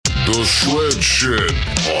The Earlshreds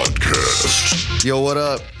Podcast. Yo, what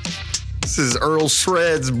up? This is Earl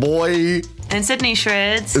Shreds, boy. And Sydney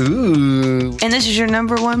Shreds. Ooh. And this is your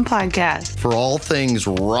number one podcast. For all things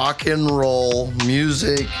rock and roll,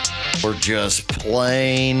 music, or just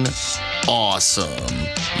plain awesome.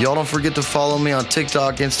 Y'all don't forget to follow me on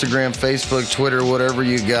TikTok, Instagram, Facebook, Twitter, whatever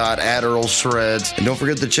you got, at Earl Shreds. And don't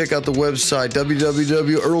forget to check out the website,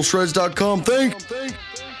 www.earlshreds.com. Thanks.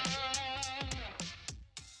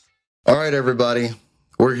 All right, everybody.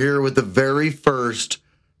 We're here with the very first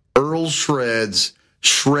Earlshreds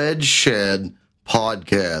Shred Shed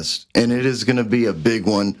podcast, and it is going to be a big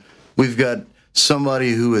one. We've got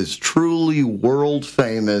somebody who is truly world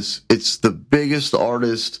famous. It's the biggest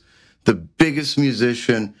artist, the biggest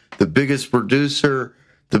musician, the biggest producer,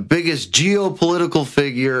 the biggest geopolitical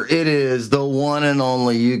figure. It is the one and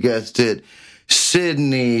only, you guessed it,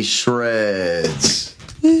 Sydney Shreds.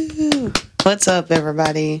 Woo. What's up,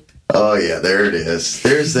 everybody? Oh, yeah, there it is.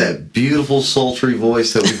 There's that beautiful, sultry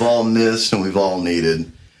voice that we've all missed and we've all needed.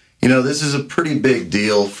 You know, this is a pretty big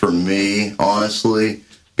deal for me, honestly,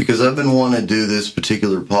 because I've been wanting to do this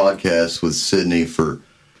particular podcast with Sydney for,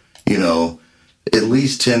 you know, at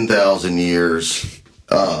least 10,000 years.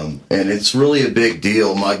 And it's really a big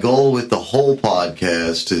deal. My goal with the whole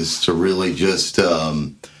podcast is to really just,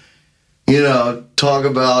 you know, talk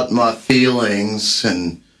about my feelings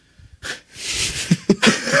and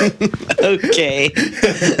Okay.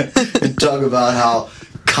 and talk about how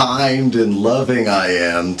kind and loving I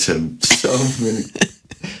am to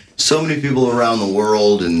so many people around the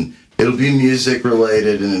world, and it'll be music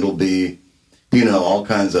related, and it'll be, you know, all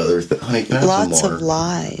kinds of other things. Honey, can I have Lots some more? of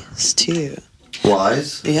lies, too.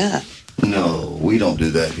 Lies? Yeah. No, we don't do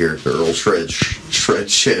that here at the Earlshreds Shred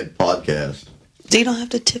Shed podcast. You don't have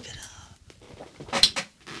to tip it up.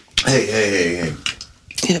 Hey.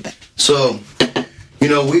 Get it back. So, you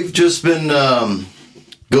know, we've just been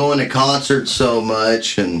going to concerts so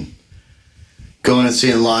much and going and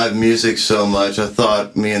seeing live music so much. I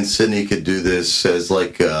thought me and Sydney could do this as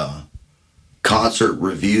like a concert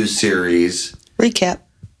review series. Recap.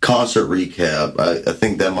 Concert recap. I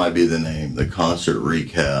think that might be the name, the concert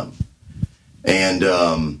recap.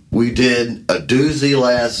 And we did a doozy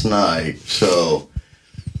last night. So,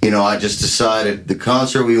 you know, I just decided the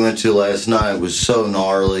concert we went to last night was so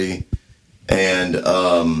gnarly. And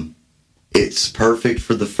it's perfect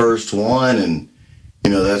for the first one. And, you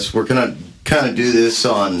know, we're going to kind of do this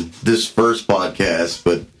on this first podcast.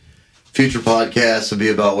 But future podcasts will be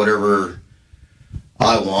about whatever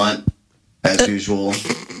I want, as usual.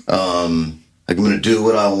 I'm going to do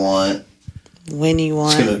what I want. When you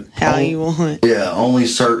want, how you want. Yeah, only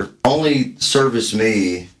service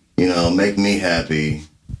me, you know, make me happy.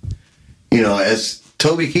 You know, as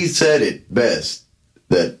Toby Keith said it best,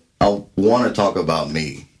 that I want to talk about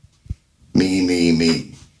me. Me.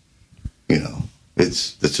 You know,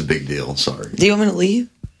 that's a big deal. Sorry. Do you want me to leave?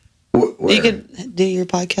 Where? You could do your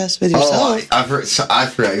podcast with yourself. Oh, I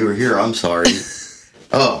forgot you were here. I'm sorry.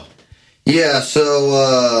 Oh, yeah.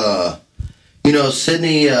 So, you know,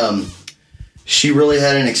 Sydney, she really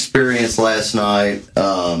had an experience last night.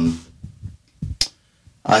 I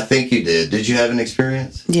think you did. Did you have an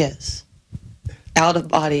experience? Yes.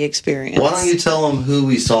 Out-of-body experience. Why don't you tell them who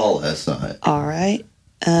we saw last night? All right.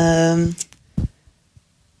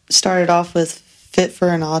 Started off with Fit for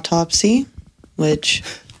an Autopsy, which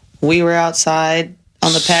we were outside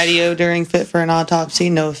on the patio during Fit for an Autopsy.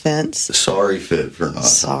 No offense. Sorry, Fit for an Autopsy.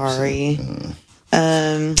 Sorry.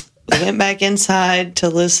 We went back inside to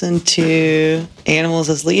listen to Animals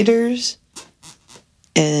as Leaders,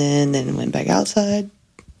 and then went back outside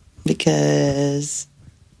because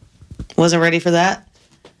wasn't ready for that.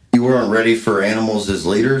 You weren't ready for Animals as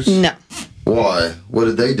Leaders? No. Why? What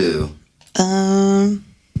did they do? I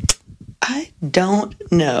don't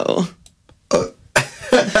know. Could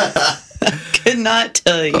not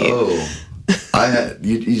tell you. Oh,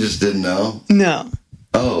 you just didn't know? No.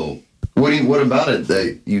 Oh, what about it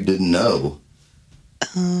that you didn't know?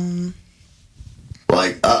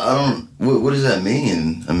 Like I don't. What does that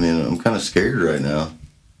mean? I mean, I'm kind of scared right now.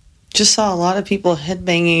 Just saw a lot of people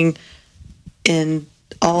headbanging in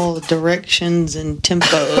all directions and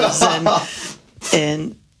tempos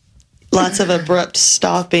and lots of abrupt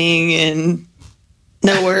stopping and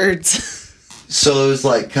no words. So it was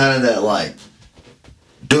like kind of that like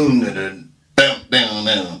doom down.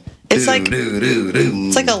 It's like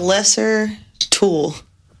a lesser Tool,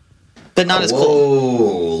 but not as cool.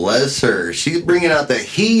 Whoa, lesser. She's bringing out the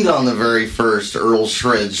heat on the very first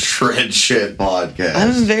Earlshreds Shred Shed podcast.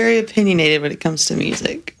 I'm very opinionated when it comes to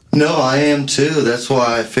music. No, I am too. That's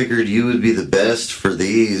why I figured you would be the best for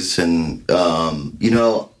these. And, you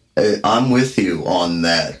know, I'm with you on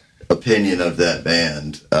that opinion of that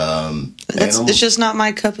band. It's just not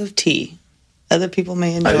my cup of tea. Other people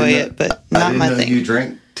may enjoy it, but not my thing. I didn't know you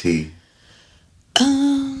drank tea.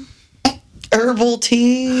 Herbal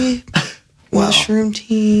tea, mushroom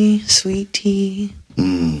tea, sweet tea.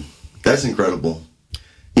 That's incredible.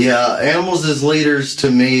 Yeah, animals as leaders to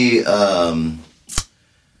me,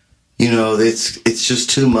 it's just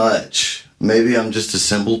too much. Maybe I'm just a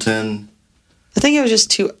simpleton. I think it was just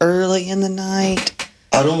too early in the night.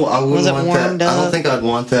 I wouldn't want that. I don't think I'd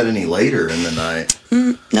want that any later in the night.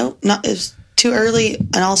 Nope, it's too early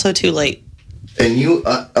and also too late. And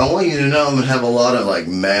I want you to know I'm gonna have a lot of like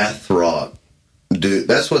math rock, dude.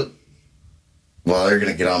 That's what. Well, they're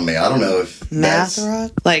gonna get on me. I don't know if math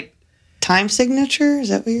rock, like time signature. Is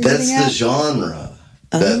that what you're getting at? That's the genre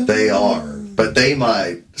that they are. But they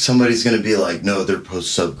might. Somebody's gonna be like, no, they're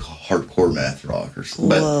post-sub hardcore math rock or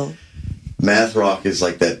something. Whoa. But math rock is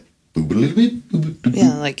like that.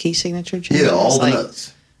 Yeah, like key signature changes. Yeah, all the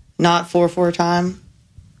notes. Not 4/4 time.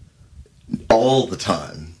 All the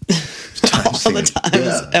time. All the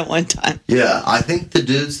times at one time. Yeah, I think the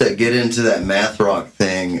dudes that get into that math rock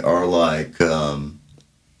thing are like, the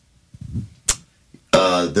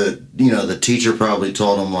teacher probably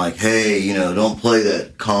told them like, hey, don't play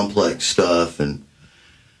that complex stuff and,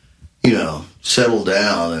 settle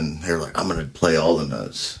down. And they're like, I'm going to play all the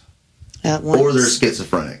notes. At once. Or they're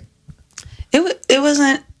schizophrenic. It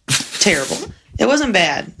wasn't terrible. It wasn't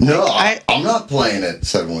bad. No, I'm not playing at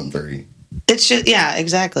 713. It's just, yeah,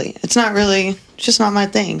 exactly. It's just not my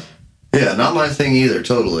thing. Yeah, not my thing either,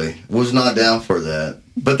 totally. Was not down for that.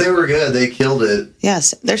 But they were good. They killed it.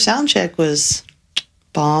 Yes, their sound check was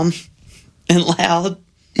bomb and loud.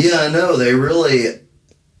 Yeah, I know. They really...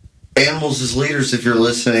 Animals as leaders, if you're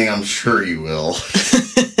listening, I'm sure you will.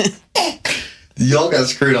 Y'all got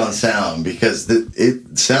screwed on sound because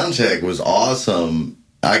sound check was awesome.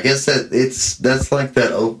 I guess that's like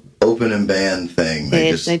that open and band thing.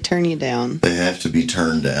 They turn you down. They have to be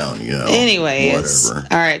turned down, Anyways, whatever.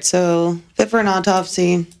 All right, so Fit for an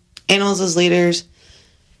Autopsy, Animals as Leaders,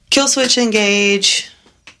 Killswitch Engage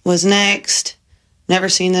was next. Never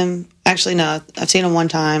seen them. Actually, no, I've seen them one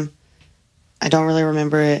time. I don't really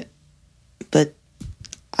remember it, but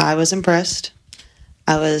I was impressed.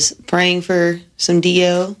 I was praying for some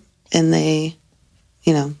Dio, and they,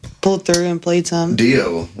 pulled through and played some.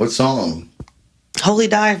 Dio, what song? Holy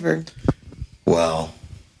Diver. Wow.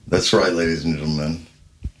 That's right, ladies and gentlemen.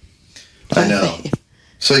 I know.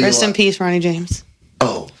 So Rest in peace, Ronnie James.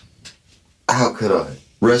 Oh, how could I?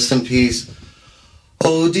 Rest in peace.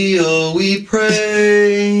 Oh, Dio, we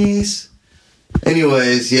praise.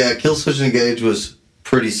 Anyways, yeah, Killswitch Engage was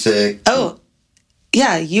pretty sick. Oh,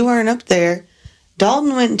 yeah, you weren't up there.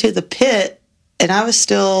 Dalton went into the pit, and I was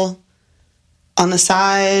still on the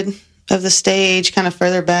side of the stage, kind of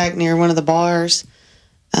further back near one of the bars,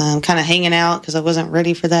 kind of hanging out because I wasn't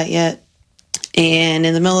ready for that yet. And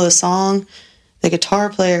in the middle of the song, the guitar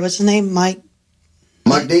player, what's his name? Mike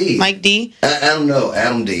D. Mike D. I don't know.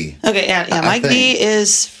 Adam D. Okay, yeah. Mike D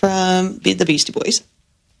is from the Beastie Boys.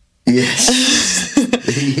 Yes.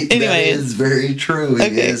 That is very true.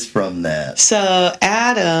 He is from that. So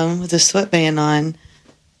Adam, with his sweatband on,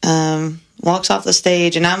 walks off the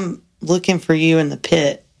stage, and I'm looking for you in the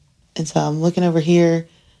pit. And so I'm looking over here,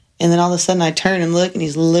 and then all of a sudden I turn and look, and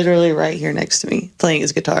he's literally right here next to me playing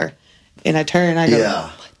his guitar. And I turn and I go, yeah.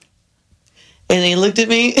 What? And he looked at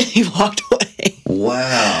me, and he walked away.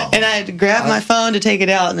 Wow. And I had to grab my phone to take it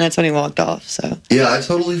out, and that's when he walked off. So yeah, I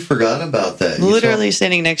totally forgot about that. Literally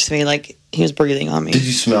standing next to me like he was breathing on me. Did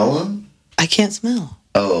you smell him? I can't smell.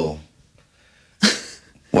 Oh.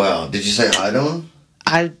 Wow. Did you say hi to him?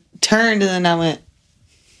 I turned, and then I went,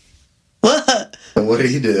 what? And what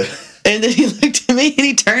did he do? And then he looked at me, and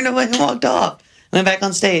he turned away and walked off. Went back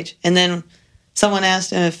on stage. And then someone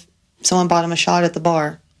asked him if someone bought him a shot at the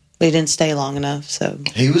bar. But he didn't stay long enough, so...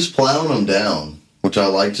 He was plowing them down, which I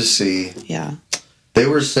like to see. Yeah. They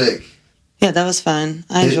were sick. Yeah, that was fun.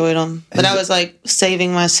 I enjoyed them. But I was,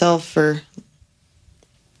 saving myself for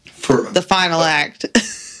the final act.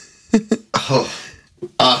 Oh,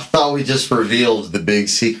 I thought we just revealed the big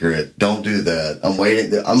secret. Don't do that. I'm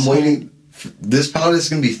waiting. This pod is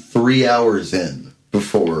going to be 3 hours in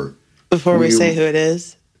before we say who it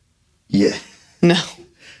is? Yeah. No.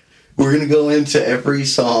 We're going to go into every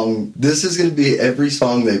song. This is going to be every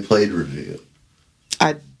song they played review.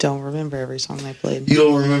 I don't remember every song they played. You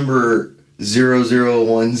don't remember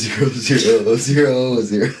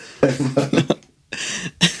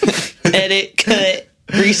 0010000? Edit, cut,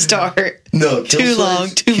 restart. No, too long,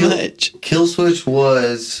 too much. Killswitch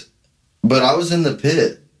was, but I was in the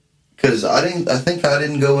pit because I think I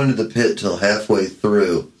didn't go into the pit till halfway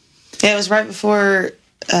through. Yeah, it was right before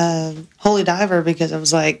Holy Diver, because I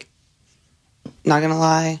was like, not gonna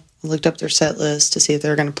lie, I looked up their set list to see if they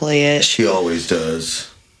were gonna play it. She always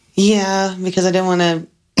does. Yeah, because I didn't want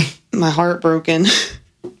my heart broken,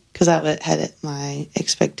 because I had my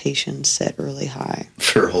expectations set really high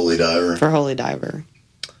For Holy Diver. It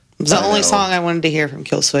was the only song I wanted to hear from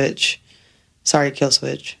Killswitch. Sorry,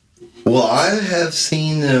 Killswitch. Well, I have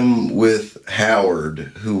seen them with Howard,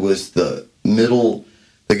 who was the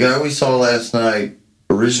guy we saw last night,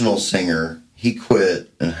 original singer. He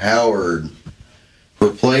quit, and Howard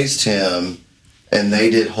replaced him, and they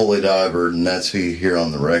did Holy Diver, and that's who you hear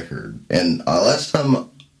on the record. And last time,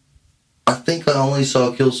 I think I only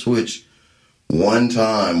saw Killswitch one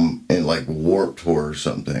time in like Warped Tour or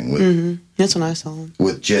something with That's when I saw him.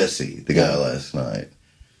 With Jesse, the guy last night.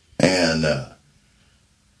 And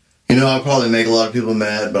I'll probably make a lot of people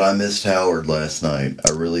mad, but I missed Howard last night.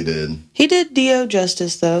 I really did. He did Dio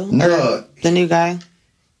justice, though. No. The new guy.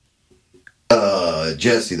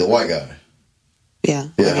 Jesse, the white guy. Yeah.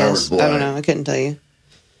 Yeah, Howard's black. I don't know. I couldn't tell you.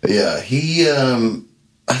 Yeah, he,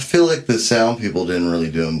 I feel like the sound people didn't really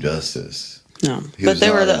do him justice. No. But they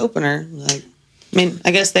were the opener. Like, I mean,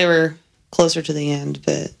 I guess they were closer to the end,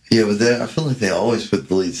 but... Yeah, but I feel like they always put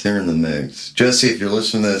the lead singer in the mix. Jesse, if you're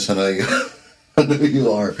listening to this, I know you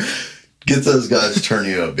are. Get those guys to turn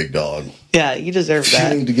you up, big dog. Yeah, you deserve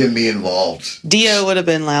that. You need to get me involved. Dio would have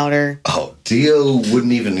been louder. Oh, Dio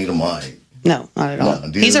wouldn't even need a mic. No, not at all.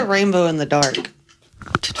 No, he's a rainbow in the dark.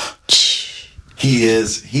 He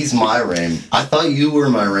is. He's my rainbow. I thought you were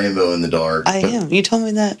my rainbow in the dark. I am. You told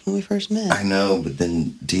me that when we first met. I know, but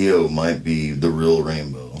then Dio might be the real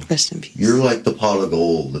rainbow. Rest in peace. You're like the pot of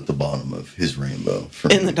gold at the bottom of his rainbow.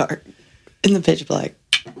 In the dark. In the pitch black.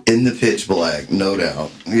 In the pitch black, no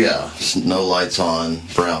doubt. Yeah, no lights on,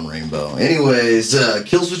 brown rainbow. Anyways,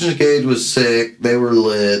 Killswitch Engage was sick. They were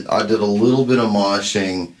lit. I did a little bit of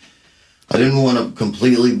moshing. I didn't want to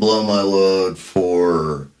completely blow my load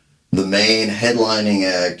for the main headlining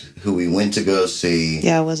act, who we went to go see.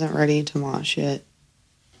 Yeah, I wasn't ready to mosh yet.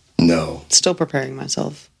 No. Still preparing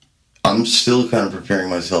myself. I'm still kind of preparing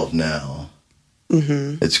myself now.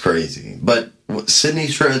 Mm-hmm. It's crazy. But Sydney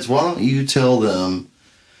Shreds, why don't you tell them?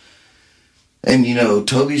 And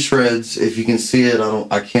Toby Shreds, if you can see it,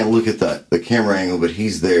 I can't look at the camera angle, but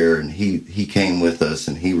he's there, and he came with us,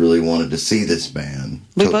 and he really wanted to see this band.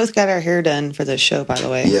 We both got our hair done for this show, by the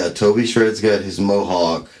way. Yeah, Toby Shreds got his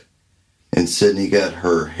mohawk, and Sydney got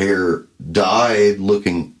her hair dyed,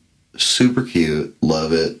 looking super cute.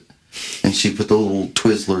 Love it. And she put the little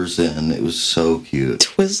Twizzlers in. It was so cute.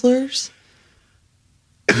 Twizzlers?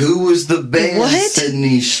 Who was the band? What?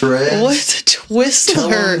 Sydney Shreds. What's a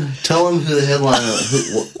Twizzler? Tell him who the headliner.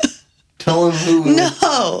 Tell him who.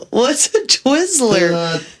 No, what's a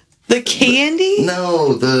Twizzler? The candy?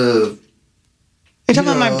 No, You're talking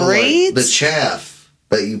about my braids? Like the chaff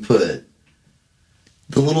that you put.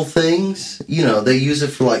 The little things. They use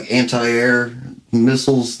it for like anti-air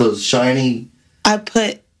missiles. Those shiny. I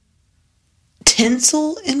put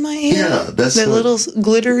tinsel in my hair. Yeah, that's the little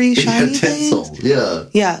glittery shiny tinsel. things.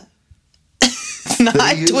 Yeah. Not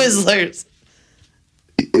Twizzlers.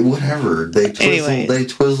 Whatever. They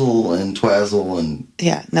twizzle and twazzle and...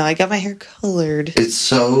 Yeah, no, I got my hair colored. It's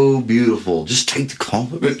so beautiful. Just take the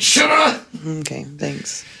compliment. Shut up! Okay,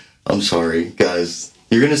 thanks. I'm sorry, guys.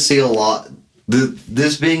 You're going to see a lot.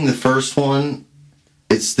 This being the first one,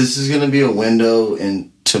 this is going to be a window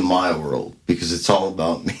into my world, because it's all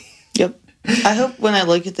about me. Yep. I hope when I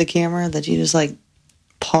look at the camera that you just like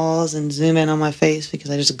pause and zoom in on my face, because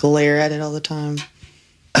I just glare at it all the time.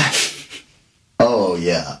 Oh,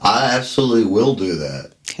 yeah. I absolutely will do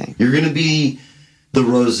that. Okay. You're going to be the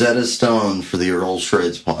Rosetta Stone for the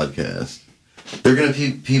Earlshreds podcast. There are going to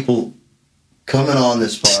be people coming on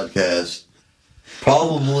this podcast.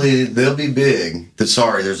 Probably they'll be big.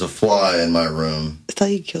 Sorry, there's a fly in my room. I thought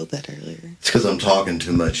you killed that earlier. It's because I'm talking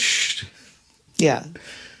too much. Yeah.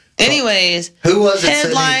 Anyways, who was it?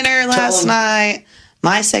 Headliner last night.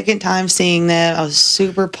 My second time seeing them. I was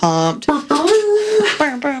super pumped. Lamb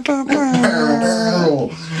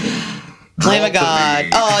of God.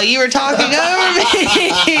 Oh, you were talking over me.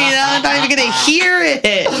 I'm not even going to hear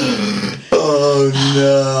it. Oh,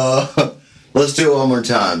 no. Let's do it one more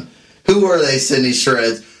time. Who are they, Sydney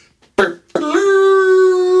Shreds? Drop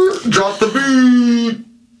the beat.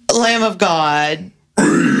 Lamb of God.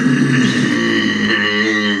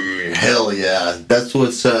 Hell yeah. That's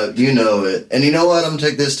what's up. You know it. And you know what? I'm going to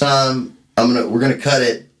take this time. We're going to cut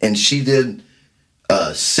it. And she did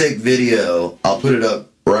a sick video. I'll put it up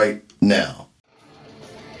right now.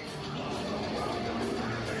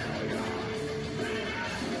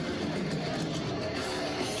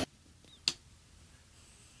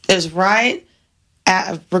 It was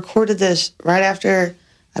I recorded this right after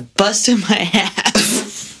I busted my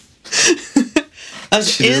ass. I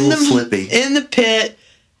was in the pit.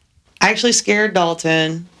 I actually scared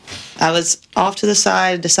Dalton. I was off to the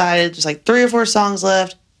side, decided there's like 3 or 4 songs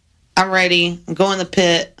left. I'm ready. I'm going to the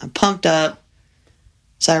pit. I'm pumped up.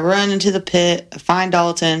 So I run into the pit. I find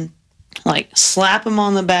Dalton, like slap him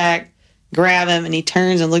on the back, grab him, and he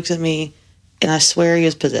turns and looks at me, and I swear he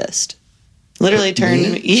was possessed. Literally turned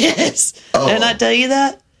to me. Yes. Oh. Did I not tell you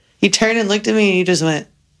that? He turned and looked at me, and he just went.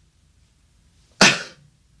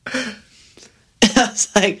 I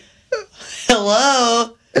was like,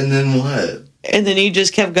 hello? And then what? And then he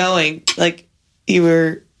just kept going. Like, you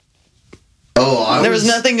were... Oh, there was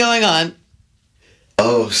nothing going on.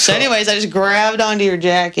 Oh, so anyways, I just grabbed onto your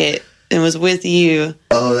jacket and was with you.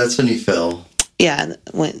 Oh, that's when you fell. Yeah,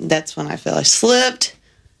 that's when I fell. I slipped,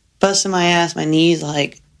 busted my ass, my knees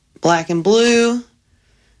like black and blue.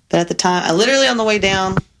 But at the time, I literally on the way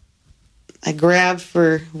down, I grabbed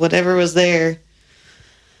for whatever was there.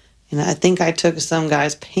 And I think I took some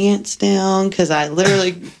guy's pants down because I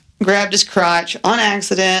literally grabbed his crotch on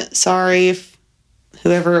accident. Sorry, if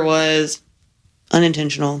whoever it was,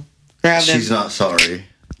 unintentional. Grabbed him. She's not sorry.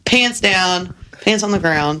 Pants down, pants on the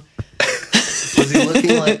ground. Was he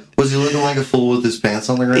looking like a fool with his pants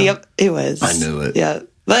on the ground? Yep, it was. I knew it. Yeah,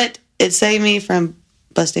 but it saved me from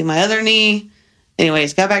busting my other knee.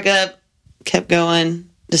 Anyways, got back up, kept going,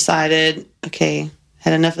 decided, okay,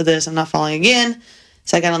 had enough of this. I'm not falling again.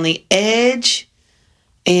 So I got on the edge,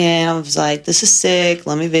 and I was like, this is sick.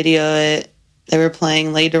 Let me video it. They were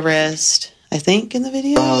playing Laid to Rest, I think, in the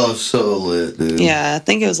video. Oh, so lit, dude. Yeah, I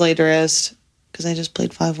think it was Laid to Rest, because I just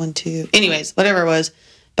played 512. Anyways, whatever it was.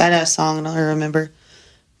 Badass song, I don't remember.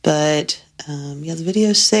 But, yeah, the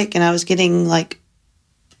video's sick, and I was getting, like,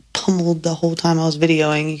 pummeled the whole time I was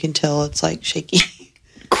videoing. You can tell it's, like, shaky.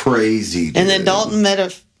 Crazy, dude. And then Dalton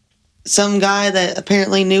met some guy that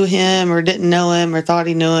apparently knew him or didn't know him or thought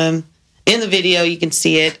he knew him. In the video, you can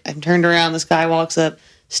see it. I'm turned around, this guy walks up,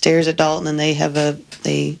 stares at Dalton, and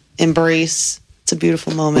they embrace. It's a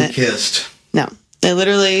beautiful moment. We kissed. No. They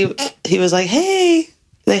literally, he was like, hey.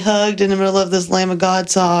 They hugged in the middle of this Lamb of God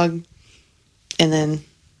song. And then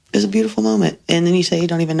it was a beautiful moment. And then you say you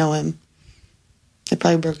don't even know him. It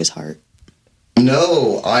probably broke his heart.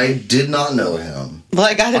 No, I did not know him. Well,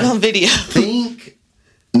 I got it on video. I think,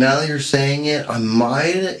 now that you're saying it,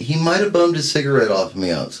 he might have bummed a cigarette off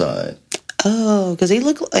me outside. Oh, because he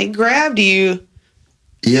grabbed you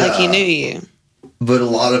like he knew you. But a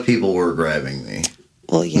lot of people were grabbing me.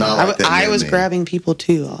 Well, yeah, I was grabbing people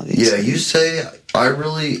too, obviously. Yeah, you say, I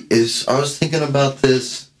was thinking about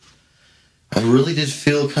this. I really did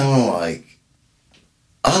feel kind of like,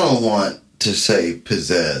 I don't want to say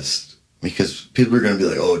possessed, because people are going to be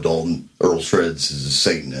like, oh, Dalton Earl Shreds is a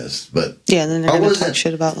Satanist, but... Yeah, and then they're going to talk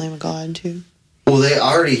shit about Lamb of God, too. Well, they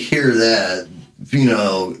already hear that,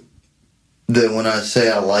 that when I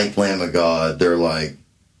say I like Lamb of God, they're like...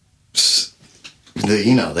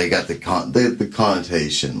 they got the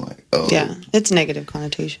connotation, like, oh. Yeah, it's negative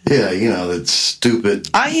connotation. Yeah, that's stupid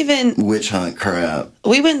witch hunt crap.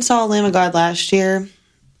 We went and saw Lamb of God last year,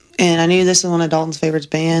 and I knew this was one of Dalton's favorite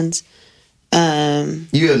bands.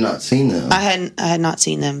 You had not seen them. I had not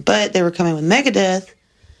seen them, but they were coming with Megadeth,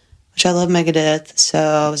 which I love Megadeth, so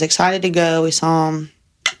I was excited to go. We saw them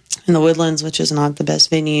in the Woodlands, which is not the best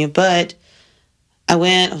venue, but I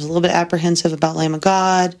went. I was a little bit apprehensive about Lamb of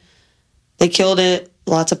God. They killed it.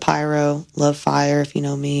 Lots of pyro. Love fire. If you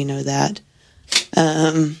know me, you know that.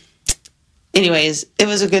 Anyways, it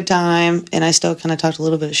was a good time, and I still kind of talked a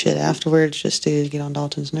little bit of shit afterwards just to get on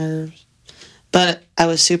Dalton's nerves. But I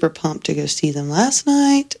was super pumped to go see them last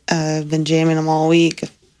night. I've been jamming them all week.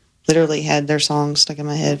 I've literally had their songs stuck in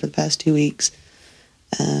my head for the past 2 weeks.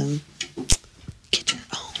 Get your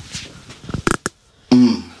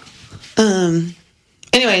phone.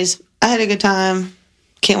 Anyways, I had a good time.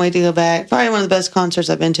 Can't wait to go back. Probably one of the best concerts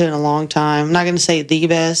I've been to in a long time. I'm not going to say the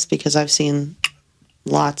best because I've seen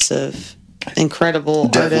lots of incredible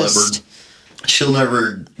artists. Leppard. She'll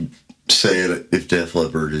never say it if Def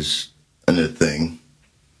Leppard is a new thing.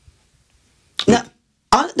 No,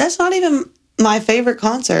 that's not even my favorite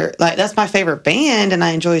concert. Like, that's my favorite band, and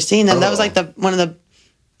I enjoy seeing them. That was like one of the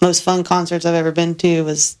most fun concerts I've ever been to.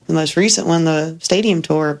 Was the most recent one, the stadium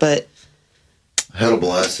tour, but. I had a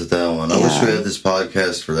blast at that one. I wish we had this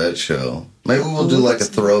podcast for that show. Maybe we'll do like a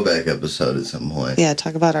throwback episode at some point. Yeah,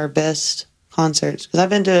 talk about our best concerts. Because I've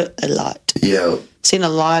been to a lot. Yeah. Seen a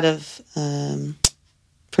lot of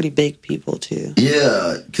pretty big people, too.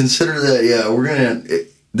 Yeah, consider that. Yeah,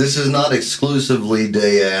 this is not exclusively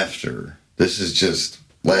day after. This is just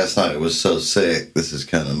last night was so sick. This is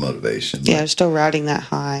kind of motivation. Yeah, I'm still riding that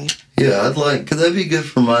high. Yeah, because that'd be good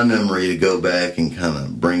for my memory to go back and kind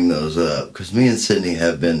of bring those up. Because me and Sydney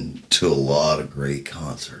have been to a lot of great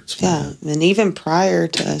concerts. Man. Yeah, and even prior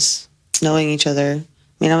to us knowing each other, I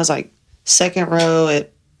mean, I was like second row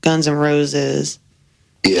at Guns N' Roses,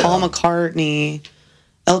 Paul McCartney,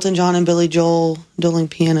 Elton John and Billy Joel dueling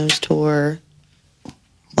pianos tour.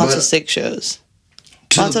 Lots of sick shows.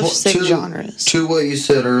 Lots of sick genres. To what you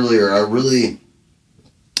said earlier, I really,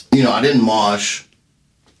 I didn't mosh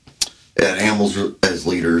at Animals as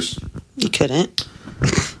leaders. You couldn't.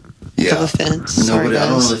 Yeah. No offense. Nobody, I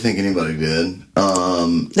don't really think anybody did.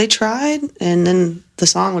 They tried, and then the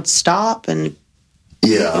song would stop, and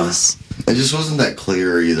it just wasn't that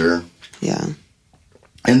clear either. Yeah.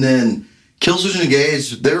 And then Killswitch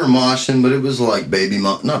Engage, they were moshing, but it was like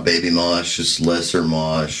not baby mosh, just lesser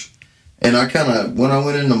mosh. And I kind of, when I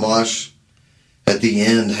went into mosh at the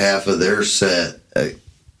end half of their set,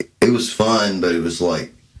 it was fun, but it was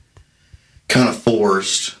like kind of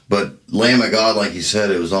forced. But Lamb of God, like you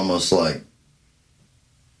said, it was almost like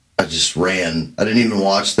I just ran. I didn't even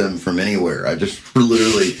watch them from anywhere. I just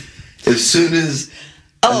literally, as soon as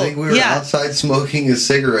I think we were outside smoking a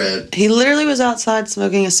cigarette. He literally was outside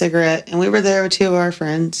smoking a cigarette, and we were there with two of our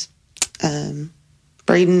friends, Braden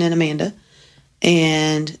and Amanda.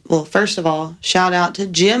 And, well, first of all, shout out to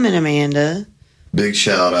Jim and Amanda. Big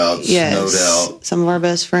shout outs, yes, no doubt. Some of our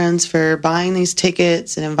best friends for buying these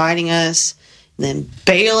tickets and inviting us, and then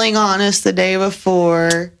bailing on us the day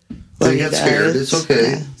before. They got scared. It's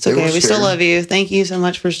okay. Yeah, it's okay. We still love you. Thank you so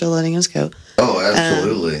much for still letting us go. Oh,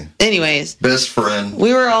 absolutely. Anyways. Best friend.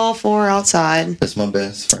 We were all four outside. That's my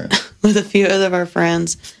best friend. With a few other of our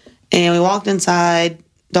friends. And we walked inside.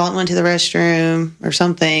 Dalton went to the restroom or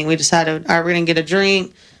something. We decided, all right, we're going to get a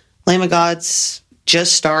drink. Lamb of God's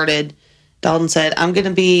just started. Dalton said, I'm going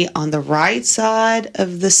to be on the right side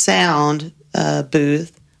of the sound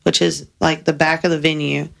booth, which is like the back of the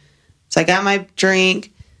venue. So I got my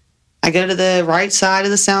drink. I go to the right side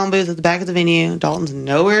of the sound booth at the back of the venue. Dalton's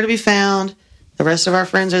nowhere to be found. The rest of our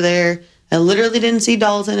friends are there. I literally didn't see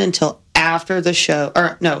Dalton until after the show.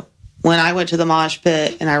 Or, no, when I went to the mosh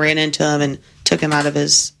pit and I ran into him and took him out of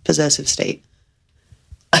his possessive state.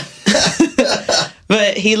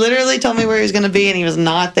 But he literally told me where he was going to be, and he was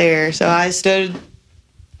not there. So I stood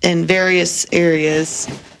in various areas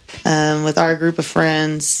with our group of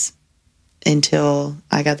friends until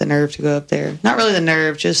I got the nerve to go up there. Not really the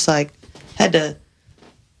nerve, just like had to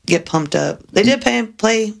get pumped up. They did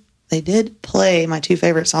play. They did play my two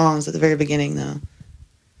favorite songs at the very beginning, though.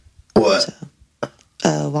 What?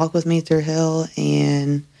 So, Walk With Me Through Hell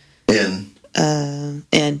and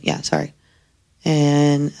sorry.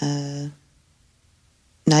 And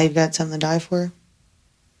Now You've Got Something to Die For.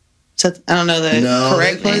 So I don't know the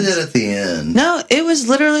correct they played names. that at the end. No, it was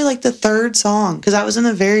literally like the third song because I was in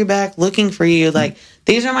the very back looking for you. Like,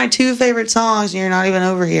 these are my two favorite songs, and you're not even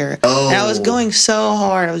over here. Oh. And I was going so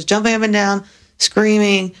hard. I was jumping up and down,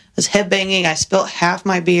 screaming. I was headbanging. I spilt half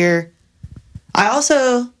my beer. I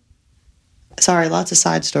also, sorry, lots of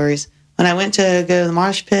side stories. When I went to go to the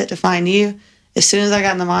mosh pit to find you, as soon as I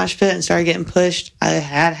got in the mosh pit and started getting pushed, I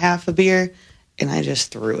had half a beer, and I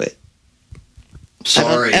just threw it.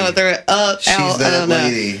 Sorry. I threw it up, She's out. that I don't know.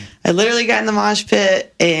 lady. I literally got in the mosh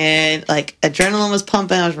pit, and like adrenaline was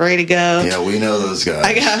pumping. I was ready to go. Yeah, we know those guys.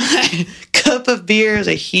 I got my cup of beer. It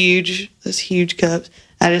was those huge cups.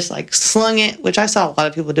 I just like slung it, which I saw a lot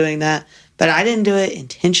of people doing that, but I didn't do it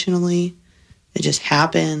intentionally. It just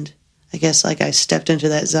happened. I guess like I stepped into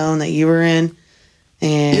that zone that you were in.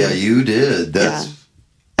 And yeah, you did.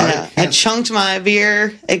 I chunked my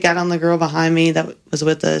beer. It got on the girl behind me that was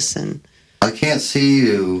with us, and I can't see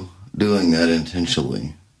you doing that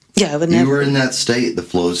intentionally. Yeah, I would never. You were in that state, the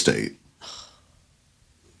flow state.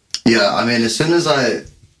 Yeah, I mean, as soon as I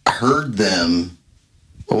heard them,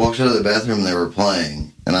 I walked out of the bathroom and they were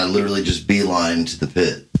playing, and I literally just beelined to the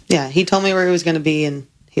pit. Yeah, he told me where he was going to be, and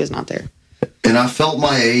he was not there. And I felt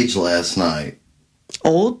my age last night.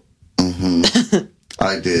 Old? Mm-hmm.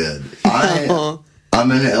 I did. I'm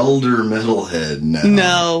an elder metalhead now.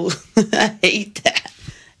 No, I hate that.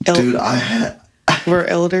 Dude, We're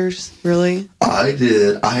elders, really? I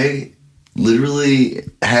did. I literally,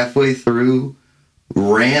 halfway through,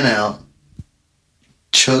 ran out,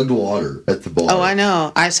 chugged water at the bar. Oh, I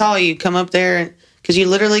know. I saw you come up there, because you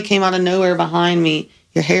literally came out of nowhere behind me.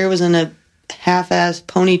 Your hair was in a half-ass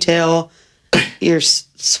ponytail. Your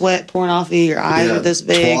sweat pouring off of you. Your eyes were this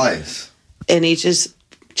big. Twice. And he's just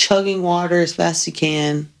chugging water as fast as he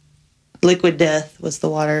can. Liquid death was the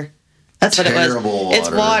water. That's what it was. Terrible water.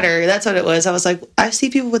 It's water. That's what it was. I was like, I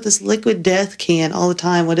see people with this liquid death can all the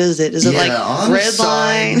time. What is it? Is it like Red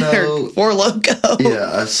Line or Four Loko?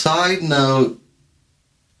 Yeah, a side note,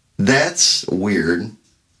 that's weird.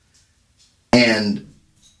 And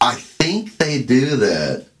I think they do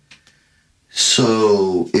that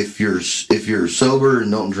so if you're sober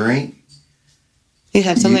and don't drink, you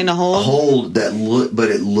have something to hold that but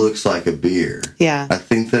it looks like a beer. Yeah, I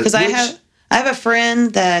think that because I have a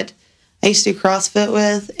friend that I used to do CrossFit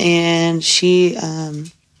with, and she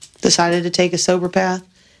decided to take a sober path.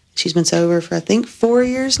 She's been sober for I think 4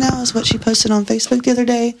 years now, is what she posted on Facebook the other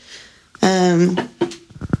day.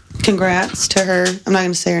 Congrats to her. I'm not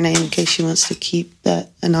going to say her name in case she wants to keep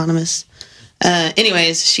that anonymous.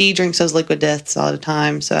 Anyways, she drinks those liquid deaths all the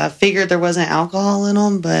time, so I figured there wasn't alcohol in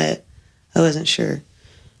them, but I wasn't sure.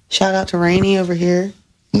 Shout out to Rainey over here.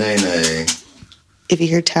 Nay. If you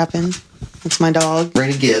hear tapping, that's my dog.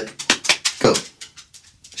 Rainey, get. Go.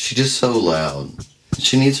 She's just so loud.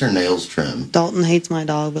 She needs her nails trimmed. Dalton hates my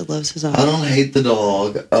dog, but loves his own. I don't hate the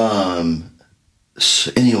dog.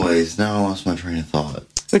 So anyways, now I lost my train of thought.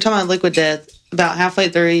 We're talking about liquid death. About halfway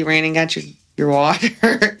through, you ran and got your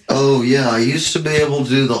water. Oh, yeah. I used to be able to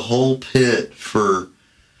do the whole pit for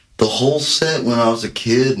the whole set when I was a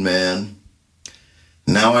kid, man.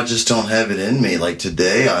 Now I just don't have it in me. Like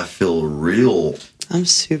today, I feel real. I'm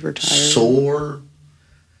super tired. Sore.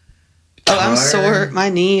 Oh, I'm sore. My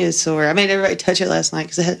knee is sore. I made everybody touch it last night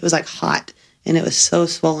because it was like hot and it was so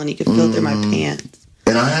swollen you could feel it through my pants.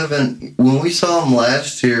 And I haven't. When we saw them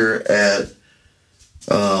last year at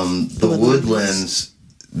the Woodlands,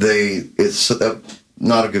 it's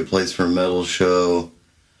not a good place for a metal show.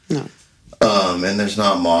 No. And there's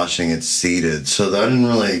not moshing; it's seated, so I didn't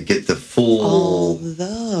really get the full.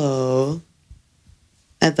 Although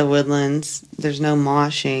at the Woodlands, there's no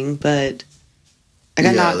moshing, but I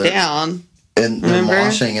got knocked down. And they're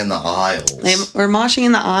moshing in the aisles. We're moshing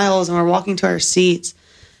in the aisles, and we're walking to our seats,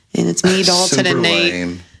 and it's me, Dalton, and Nate.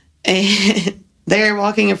 Lame. And they're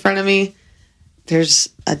walking in front of me. There's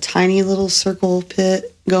a tiny little circle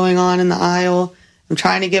pit going on in the aisle. I'm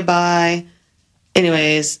trying to get by.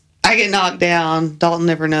 Anyways, I get knocked down. Dalton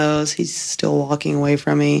never knows. He's still walking away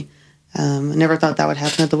from me. I never thought that would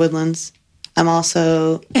happen at the Woodlands. I'm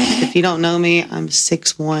also, if you don't know me, I'm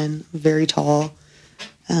 6'1", very tall.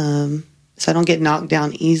 So I don't get knocked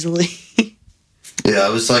down easily. Yeah,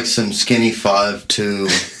 it was like some skinny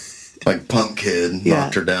 5'2", like punk kid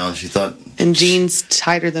knocked her down. She thought... And jeans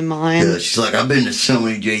tighter than mine. Yeah, she's like, I've been to so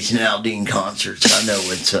many Jason Aldean concerts. I know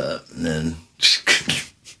what's up. And then...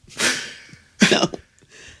 No.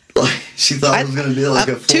 Like, she thought it was going to be like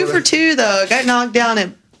a 2 for 2, though. I got knocked down at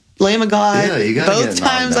Lamb of God. Yeah, you got both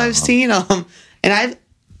times I've seen them. And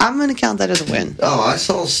I'm going to count that as a win. Oh, I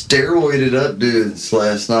saw steroided up dudes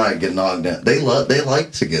last night get knocked down. They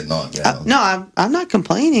like to get knocked down. No, I'm not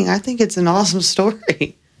complaining. I think it's an awesome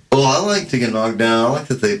story. Well, I like to get knocked down. I like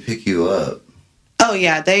that they pick you up. Oh,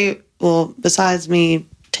 yeah. Besides me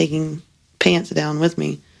taking pants down with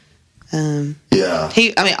me. Yeah.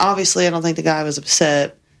 Obviously, I don't think the guy was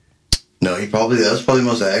upset. No, that was probably the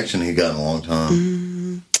most action he got in a long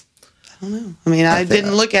time. I don't know. I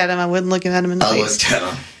didn't look at him. I wasn't looking at him in the face. I looked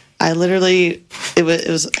at him. I literally,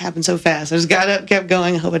 it happened so fast. I just got up, kept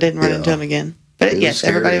going. I hope I didn't run into him again. But yes,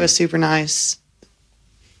 everybody was super nice.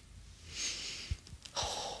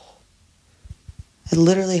 I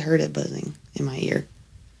literally heard it buzzing in my ear.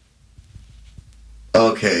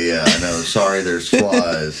 Okay, yeah, I know. Sorry, there's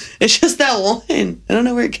flies. It's just that one. I don't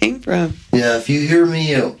know where it came from. Yeah, if you hear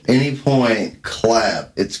me at any point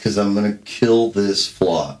clap, it's because I'm going to kill this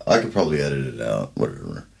fly. I could probably edit it out,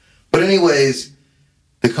 whatever. But anyways,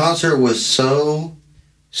 the concert was so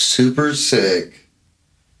super sick.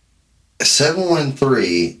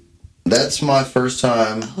 713, that's my first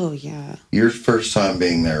time. Oh, yeah. Your first time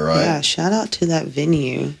being there, right? Yeah, shout out to that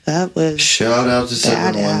venue. That was shout out to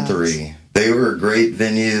 713. They were a great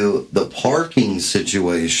venue. The parking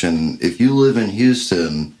situation, if you live in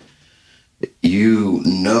Houston, you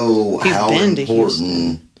know how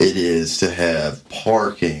important it is to have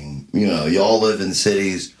parking. You know, y'all live in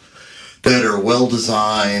cities that are well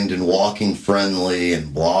designed and walking friendly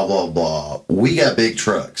and blah, blah, blah. We got big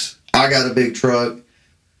trucks. I got a big truck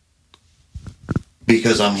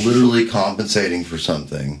because I'm literally compensating for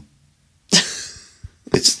something.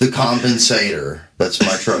 It's the Compensator. That's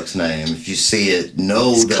my truck's name. If you see it,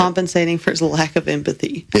 know it's compensating for his lack of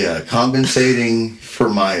empathy. Yeah, compensating for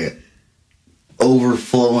my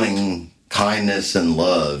overflowing kindness and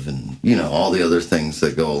love and, all the other things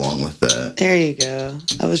that go along with that. There you go.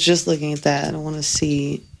 I was just looking at that. I don't want to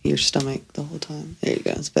see your stomach the whole time. There you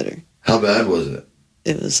go. It's better. How bad was it?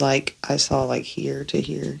 it was like I saw like here to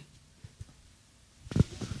here.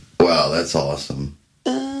 Wow, that's awesome.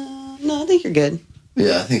 No, I think you're good.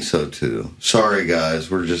 Yeah, I think so too. Sorry, guys.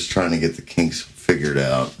 We're just trying to get the kinks figured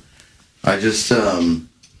out. I just,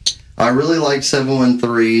 I really like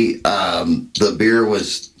 713. The beer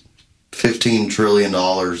was $15 trillion,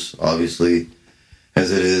 obviously,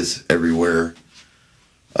 as it is everywhere.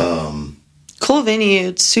 Cool venue.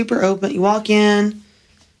 It's super open. You walk in.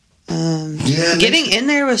 Getting in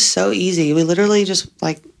there was so easy. We literally just,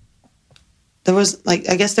 like, there was, like,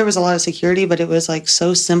 I guess there was a lot of security, but it was, like,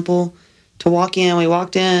 so simple to walk in. We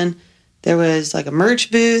walked in. There was, like, a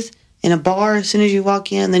merch booth and a bar as soon as you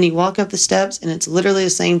walk in. Then you walk up the steps, and it's literally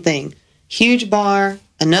the same thing. Huge bar,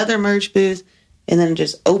 another merch booth, and then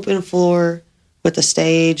just open floor with a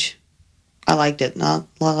stage. I liked it. Not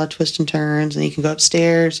a lot of twists and turns, and you can go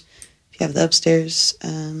upstairs if you have the upstairs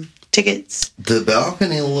tickets. The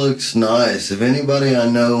balcony looks nice. If anybody I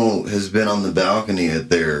know has been on the balcony at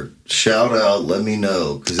there, shout out, let me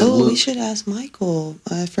know. We should ask Michael,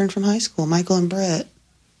 a friend from high school, Michael and Brett.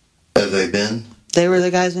 Have they been? They were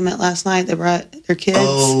the guys we met last night. They brought their kids.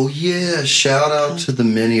 Oh, yeah. Shout out to the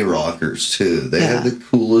mini rockers, too. They had the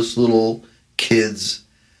coolest little kids'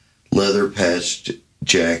 leather patch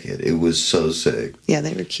jacket. It was so sick. Yeah,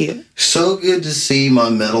 they were cute. So good to see my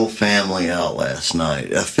metal family out last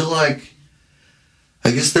night. I feel like, I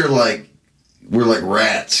guess we're like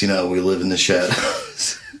rats, you know, we live in the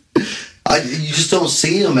shadows. You just don't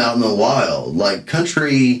see them out in the wild. Like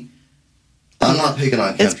country, I'm not picking on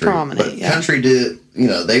country. It's prominent, but country did, you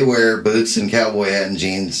know, they wear boots and cowboy hat and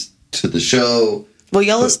jeans to the show. Well,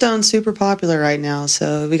 Yellowstone's super popular right now,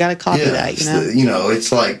 so we got to copy that, you know? It's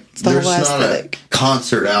like, there's not a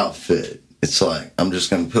concert outfit. It's like, I'm just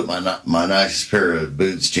going to put my nice pair of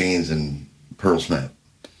boots, jeans, and pearl snap.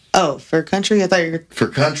 Oh, for country? I thought you were for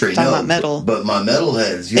country, talking about metal. But my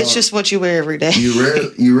metalheads, it's just what you wear every day.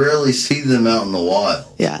 you rarely see them out in the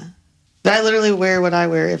wild. Yeah. But I literally wear what I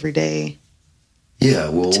wear every day. Yeah,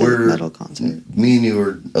 well, we're metal concert. Me and you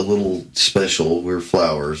are a little special. We're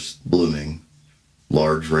flowers blooming.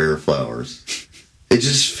 Large, rare flowers. It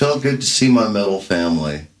just felt good to see my metal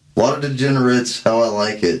family. A lot of degenerates, how I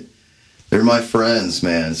like it. They're my friends,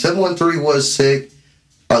 man. 713 was sick.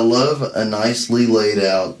 I love a nicely laid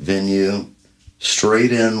out venue.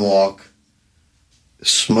 Straight in walk.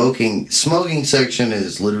 Smoking section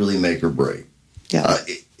is literally make or break. Yeah.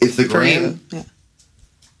 If the Grand...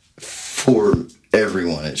 For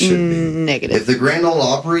everyone, it should be. Negative. If the Grand Ole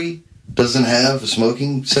Opry doesn't have a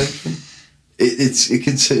smoking section...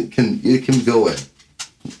 It can go away.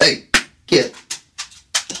 Hey, get.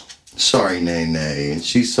 Sorry, Nay.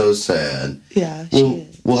 She's so sad. Yeah,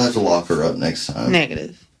 we'll have to lock her up next time.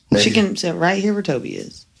 Negative. She can sit right here where Toby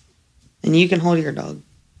is. And you can hold your dog.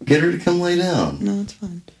 Get her to come lay down. No, it's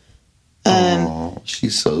fine.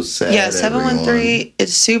 She's so sad. Yeah, 713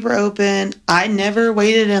 is super open. I never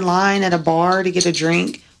waited in line at a bar to get a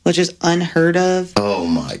drink, which is unheard of. Oh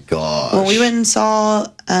my gosh. When we went and saw...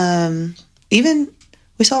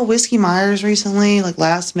 we saw Whiskey Myers recently, like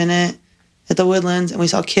last minute at the Woodlands, and we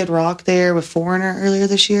saw Kid Rock there with Foreigner earlier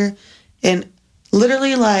this year. And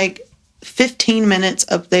literally like 15 minutes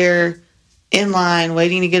up there in line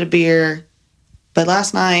waiting to get a beer. But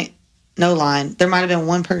last night, no line. There might have been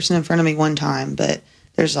one person in front of me one time, but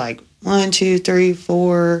there's like 1, 2, 3,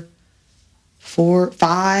 4,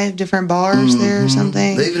 5 different bars there or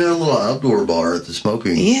something. They even had a little outdoor bar at the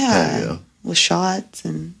smoking patio. With shots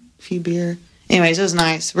and few beer. Anyways, it was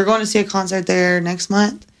nice. We're going to see a concert there next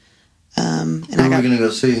month. And Who are we going to go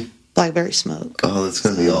see? Blackberry Smoke. Oh, that's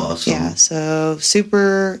going to be awesome. Yeah, so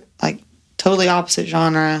super, like, totally opposite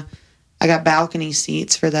genre. I got balcony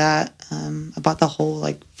seats for that. I bought the whole,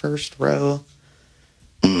 like, first row.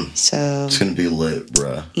 So it's going to be lit,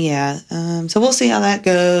 bruh. Yeah. So we'll see how that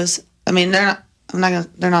goes. I mean, they're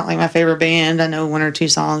not like my favorite band. I know 1 or 2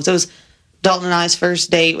 songs. It was Dalton and I's first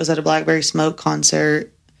date was at a Blackberry Smoke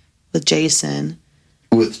concert with Jason.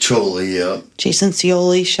 With Choli, yep. Jason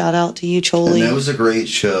Scioli, shout out to you, Choli. And that was a great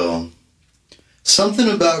show. Something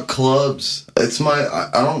about clubs. I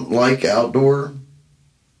don't like outdoor.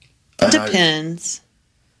 Depends.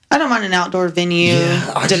 I don't mind an outdoor venue,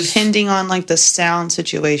 depending on like the sound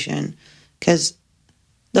situation. Because,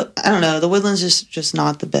 I don't know, the Woodlands is just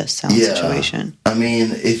not the best sound situation. I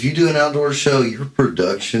mean, if you do an outdoor show, your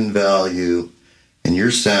production value and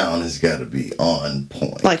your sound has got to be on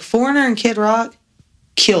point. Like Foreigner and Kid Rock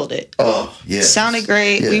killed it. Oh, yeah. Sounded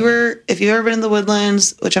great. Yeah. If you've ever been in the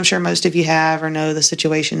Woodlands, which I'm sure most of you have or know the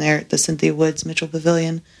situation there at the Cynthia Woods Mitchell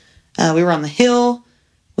Pavilion, we were on the hill,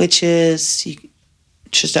 which is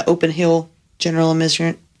just an open hill, general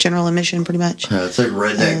admission general admission pretty much. It's like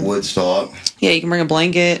redneck Woodstock. Yeah, you can bring a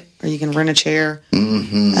blanket or you can rent a chair.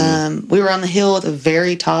 Mm-hmm. We were on the hill at the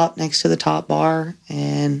very top next to the top bar,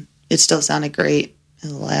 and it still sounded great. It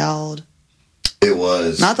was loud. It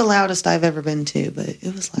was. Not the loudest I've ever been to, but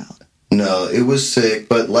it was loud. No, it was sick,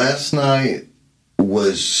 but last night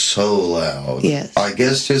was so loud. Yes. I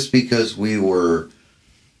guess just because we were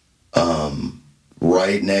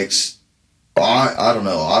right next... I don't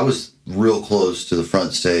know. I was real close to the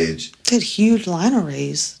front stage. It had huge line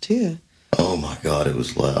arrays, too. Oh, my God, it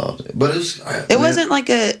was loud. But it was... It wasn't like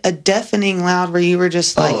a deafening loud where you were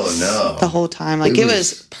just like... Oh, no. The whole time. Like, it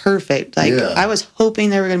was perfect. Like, yeah. I was hoping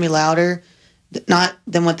they were going to be louder. Not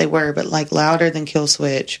than what they were, but like louder than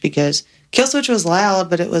Killswitch, because Killswitch was loud,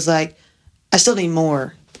 but it was like, I still need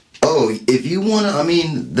more. Oh, if you want to, I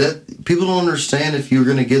mean, that people don't understand if you're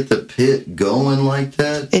going to get the pit going like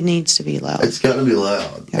that. It needs to be loud. It's got to be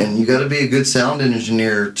loud. Yeah. And you got to be a good sound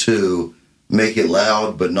engineer to make it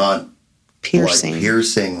loud, but not piercing. Like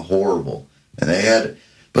piercing horrible. And they had,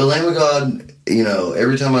 but Lamb of God, you know,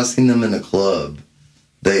 every time I've seen them in the club,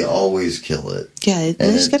 they always kill it. Yeah,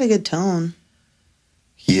 they just got a good tone.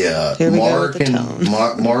 Yeah, Mark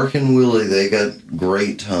and Willie, they got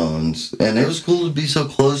great tones, and it was cool to be so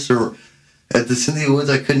close to. At the Cynthia Woods,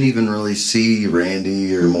 I couldn't even really see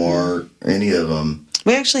Randy or Mark, or any of them.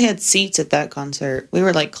 We actually had seats at that concert. We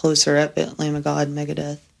were like closer up at Lamb of God,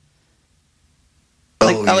 Megadeth.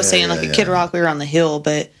 Like I was saying, like at Kid Rock, we were on the hill,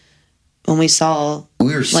 but when we saw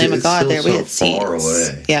Lamb of God there, we had seats. Far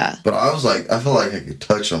away. Yeah, but I was like, I felt like I could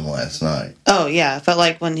touch him last night. Oh yeah, I felt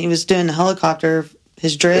like when he was doing the helicopter.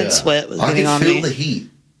 His dread sweat was getting on me. I could feel the heat.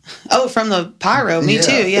 Oh, from the pyro. Me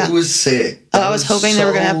too, yeah. It was sick. Oh, I was hoping they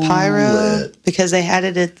were going to have pyro because they had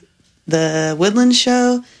it at the Woodland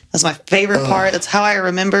show. That's my favorite part. That's how I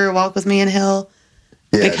remember Walk With Me in Hell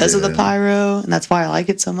because of the pyro, and that's why I like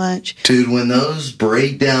it so much. Dude, when those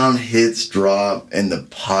breakdown hits drop and the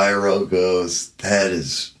pyro goes, that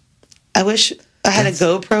is... I wish I had a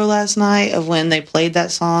GoPro last night of when they played that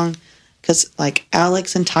song because, like,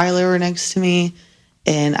 Alex and Tyler were next to me.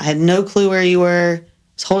 And I had no clue where you were. I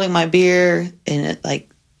was holding my beer, and it, like,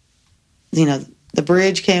 you know, the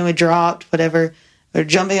bridge came and dropped, whatever. We were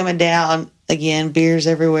jumping up and down. Again, beers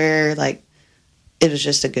everywhere. Like, it was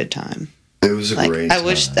just a good time. It was a great time. I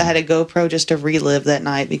wish I had a GoPro just to relive that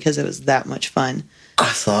night because it was that much fun. I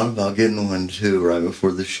thought about getting one, too, right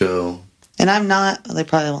before the show. And I'm not... They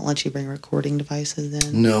probably won't let you bring recording devices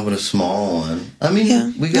in. No, but a small one. I mean,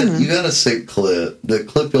 you got a sick clip. The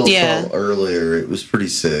clip y'all saw earlier, it was pretty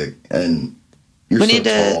sick. And you're so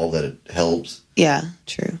tall that it helps. Yeah,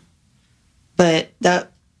 true. But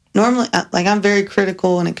that... Normally, like, I'm very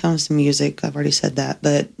critical when it comes to music. I've already said that.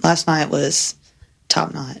 But last night was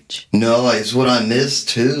top notch. No, it's what I missed,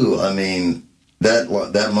 too. I mean,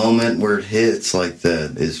 that moment where it hits like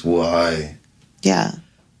that is why... Yeah.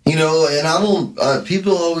 You know, and I don't...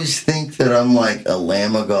 people always think that I'm like a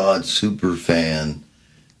Lamb of God super fan.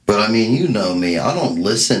 But, I mean, you know me. I don't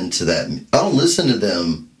listen to that. I don't listen to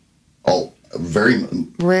them very...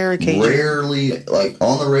 Rare occasion. Rarely, like,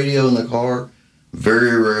 on the radio in the car,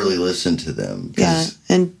 very rarely listen to them. Yeah,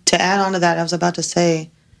 and to add on to that, I was about to say,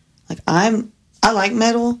 like, I like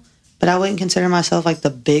metal, but I wouldn't consider myself, like, the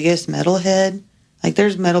biggest metalhead. Like,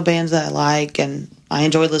 there's metal bands that I like, and I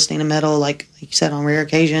enjoy listening to metal, like you said, on rare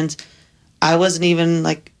occasions. I wasn't even,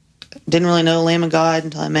 like, didn't really know Lamb of God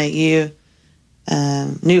until I met you.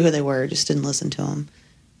 Knew who they were, just didn't listen to them.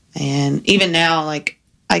 And even now, like,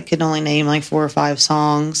 I could only name, like, 4 or 5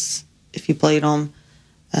 songs if you played them.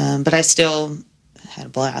 But I still had a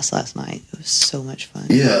blast last night. It was so much fun.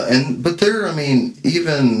 Yeah, but they're, I mean,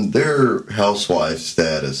 even their housewife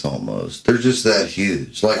status almost, they're just that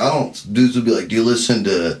huge. Like, dudes would be like, do you listen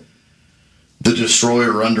to the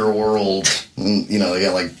Destroyer Underworld? And, you know, they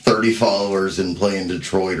got like 30 followers and play in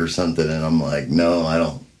Detroit or something, and I'm like, no, I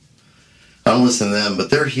don't listen to them. But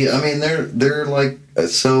they're like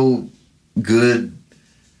so good.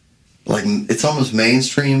 Like, it's almost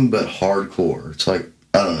mainstream, but hardcore. It's like,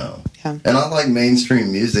 I don't know. Yeah. And I like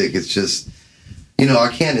mainstream music. It's just, you know,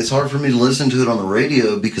 it's hard for me to listen to it on the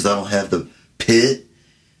radio because I don't have the pit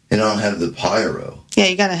and I don't have the pyro. Yeah,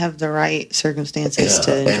 you got to have the right circumstances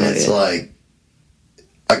to enjoy it. And it's like,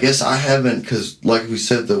 I guess I haven't, because like we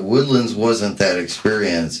said, the Woodlands wasn't that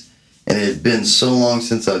experience. And it had been so long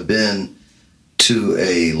since I've been to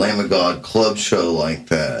a Lamb of God club show like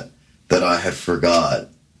that I had forgot,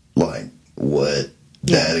 like, what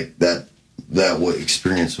that what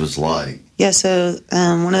experience was like. Yeah, so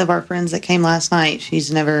one of our friends that came last night,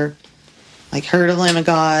 she's never, like, heard of Lamb of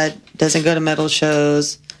God, doesn't go to metal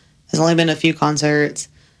shows, has only been to a few concerts,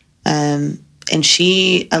 and And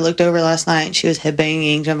I looked over last night and she was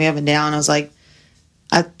headbanging, jumping up and down. I was like,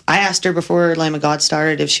 I asked her before Lamb of God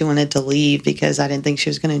started if she wanted to leave because I didn't think she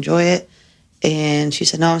was going to enjoy it. And she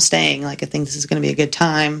said, no, I'm staying. Like, I think this is going to be a good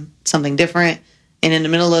time, something different. And in the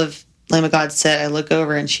middle of Lamb of God set, I look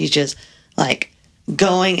over and she's just like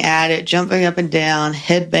going at it, jumping up and down,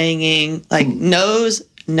 head banging, like none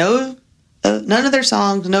of their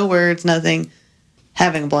songs, no words, nothing,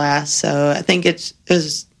 having a blast. So I think it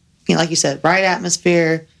was, like you said, right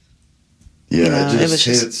atmosphere. Yeah,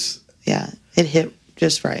 it hit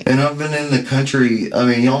just right. And I've been in the country. I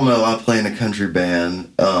mean, y'all know I play in a country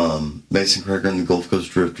band, Mason Cracker and the Gulf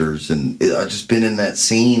Coast Drifters, and I've just been in that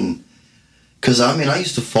scene. Because, I mean, I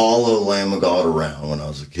used to follow Lamb of God around when I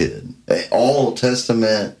was a kid. All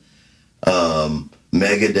Testament,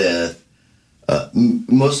 Megadeth,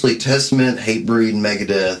 mostly Testament, Hatebreed,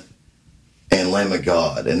 Megadeth, and Lamb of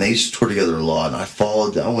God. And they used to tour together a lot. And I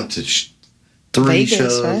went to 3 Vegas,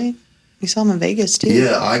 shows. Right? You saw them in Vegas, too.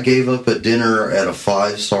 Yeah, I gave up a dinner at a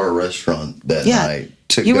 5-star restaurant that night.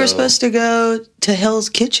 You were supposed to go to Hell's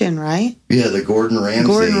Kitchen, right? Yeah, the Gordon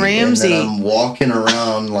Ramsay. And then I'm walking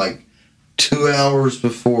around like 2 hours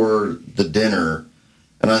before the dinner,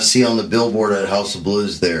 and I see on the billboard at House of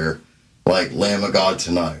Blues there, like, Lamb of God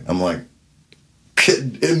tonight. I'm like,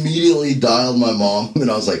 immediately dialed my mom,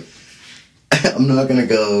 and I was like, I'm not going to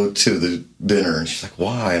go to the dinner. And she's like,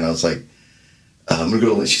 why? And I was like, I'm going to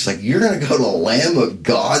go to, she's like, you're going to go to Lamb of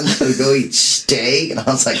God and go eat steak? And I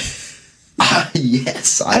was like,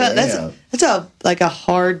 yes, I am. That's a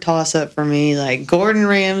hard toss-up for me. Like, Gordon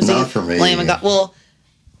Ramsay, not for me. Lamb of God. Well,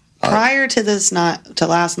 prior to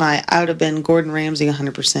last night, I would have been Gordon Ramsay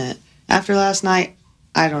 100%. After last night,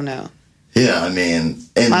 I don't know. Yeah, I mean...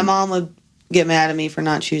 my mom would get mad at me for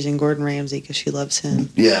not choosing Gordon Ramsay because she loves him.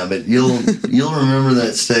 Yeah, but you'll remember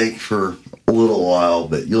that steak for a little while,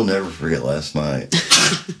 but you'll never forget last night.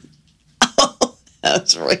 Oh, that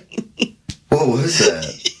was rainy. What was that?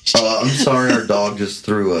 I'm sorry, our dog just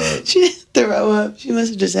threw up. She didn't throw up. She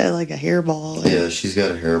must have just had like a hairball. Yeah, she's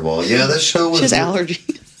got a hairball. Yeah, that show was... She has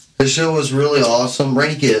allergies. The show was really awesome.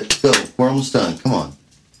 Rainy Kid, go. We're almost done. Come on.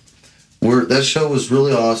 That show was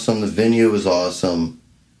really awesome. The venue was awesome.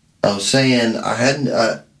 I was saying I hadn't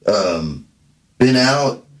been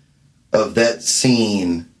out of that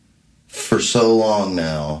scene for so long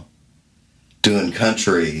now, doing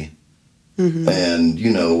country, and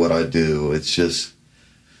you know what I do. It's just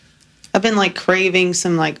I've been like craving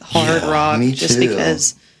some like hard rock, me just too.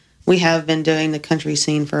 because we have been doing the country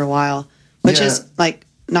scene for a while, which is like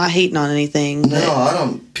not hating on anything. No, I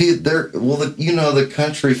don't. The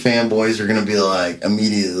country fanboys are going to be like,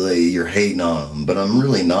 immediately, you're hating on them. But I'm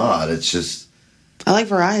really not. It's just... I like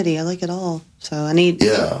variety. I like it all. So I need...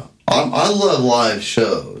 Yeah. I love live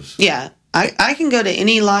shows. Yeah. I can go to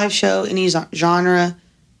any live show, any genre,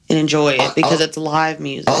 and enjoy it because it's live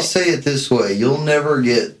music. I'll say it this way. You'll never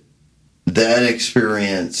get that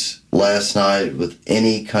experience last night with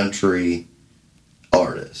any country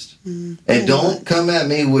artist. And don't come at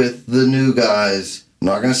me with the new guys. I'm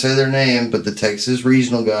not going to say their name, but the Texas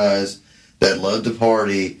regional guys that love to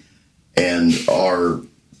party and are, I'm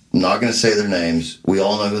not going to say their names. We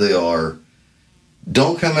all know who they are.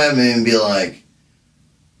 Don't come at me and be like,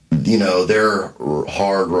 they're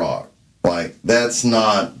hard rock. Like, that's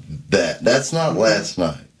not that. That's not last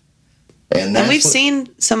night. And we've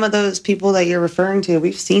seen some of those people that you're referring to.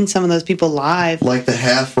 We've seen some of those people live. Like the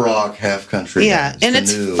half rock, half country. Yeah, and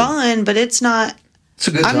it's fun, but it's not... It's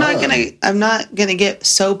a good time. I'm not gonna get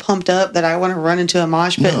so pumped up that I want to run into a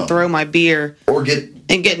mosh pit and throw my beer or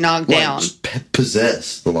get knocked down,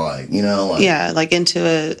 possessed, like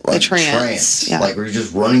into a trance. Yeah. Like we're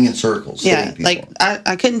just running in circles. Yeah, like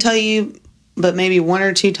I couldn't tell you, but maybe 1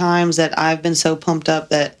 or 2 times that I've been so pumped up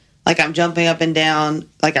that like I'm jumping up and down,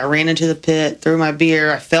 like I ran into the pit, threw my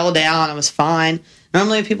beer, I fell down, I was fine.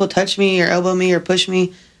 Normally, if people touch me or elbow me or push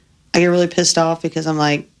me, I get really pissed off because I'm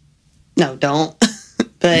like, no, don't.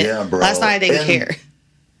 But last night I didn't care.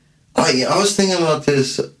 I was thinking about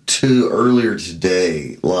this too earlier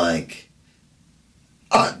today. Like,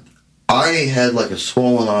 I had like a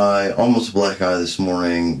swollen eye, almost a black eye this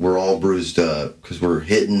morning. We're all bruised up because we're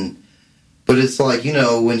hitting. But it's like,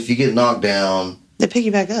 if you get knocked down, they pick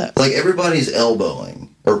you back up. Like everybody's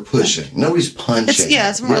elbowing or pushing. Nobody's punching.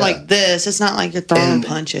 It's more like this. It's not like you're throwing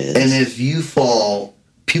punches. And if you fall,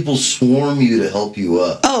 people swarm you to help you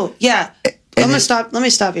up. Oh, yeah. Let me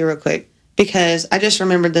stop you real quick because I just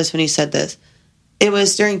remembered this when you said this. It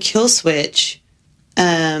was during Killswitch,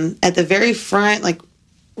 at the very front, like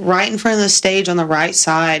right in front of the stage on the right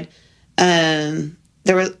side. I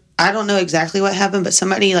I don't know exactly what happened, but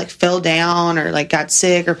somebody like fell down or like got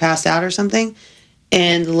sick or passed out or something.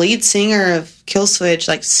 And the lead singer of Killswitch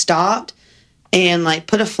like stopped and like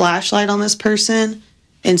put a flashlight on this person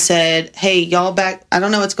and said, hey, y'all back. I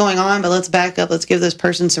don't know what's going on, but let's back up. Let's give this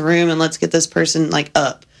person some room and let's get this person like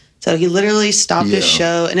up. So he literally stopped his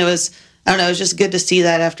show. And it was, I don't know, it was just good to see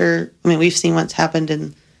that after, I mean, we've seen what's happened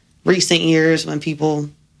in recent years when people,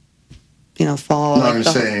 you know, fall. Not like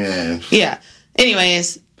gonna say any names. Yeah.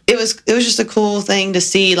 Anyways, it was just a cool thing to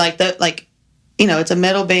see, like, that, like, you know, it's a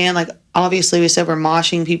metal band. Like, obviously, we said we're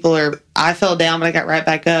moshing people, or I fell down, but I got right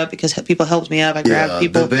back up because people helped me up. I grabbed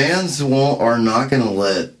people. The bands are not going to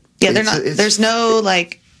let. Yeah, they're not. There's no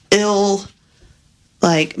like ill,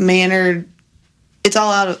 like mannered. It's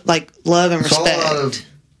all out of like love and respect. All out of,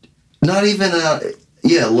 not even out.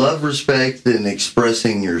 Yeah, love, respect, and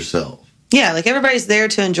expressing yourself. Yeah, like everybody's there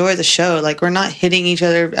to enjoy the show. Like we're not hitting each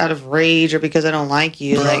other out of rage or because I don't like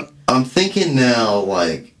you. But like I'm thinking now,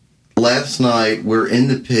 like. Last night, we're in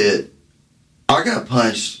the pit. I got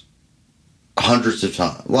punched hundreds of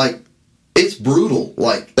times. Like, it's brutal.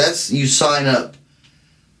 Like, that's, you sign up.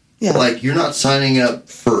 Yeah. Like, you're not signing up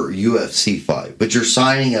for a UFC fight, but you're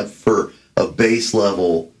signing up for a base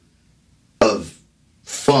level of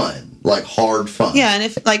fun, like hard fun. Yeah, and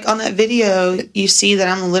if, like, on that video, you see that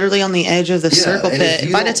I'm literally on the edge of the circle pit.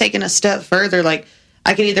 If I'd have taken a step further, like,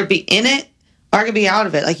 I could either be in it or I could be out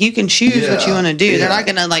of it. Like, you can choose what you want to do. Yeah. They're not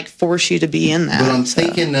going to, like, force you to be in that. But I'm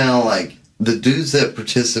thinking now, like, the dudes that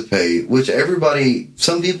participate, which everybody,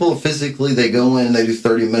 some people physically, they go in and they do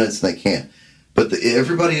 30 minutes and they can't. But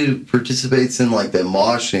everybody who participates in, like, that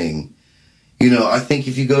moshing, you know, I think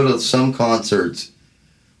if you go to some concerts,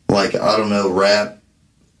 like, I don't know, rap,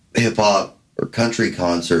 hip-hop, or country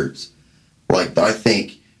concerts, like, I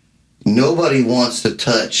think nobody wants to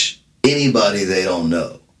touch anybody they don't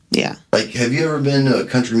know. Yeah. Like, have you ever been to a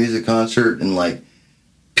country music concert and, like,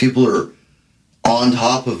 people are on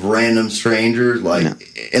top of random strangers? Like, no.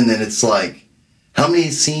 And then it's like, how many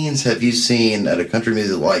scenes have you seen at a country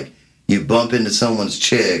music, like, you bump into someone's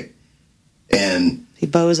chick and... He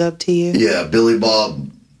bows up to you? Yeah, Billy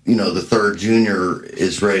Bob, you know, the third junior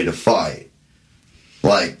is ready to fight.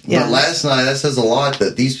 Like, but last night, that says a lot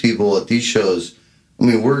that these people at these shows, I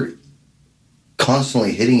mean, we're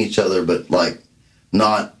constantly hitting each other, but, like,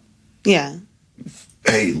 not... Yeah.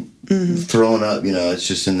 Hey, throwing up, you know, it's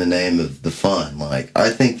just in the name of the fun. Like, I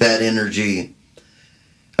think that energy,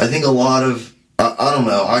 I think a lot of, I don't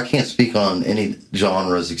know, I can't speak on any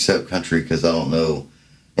genres except country because I don't know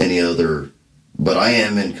any other, but I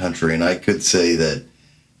am in country and I could say that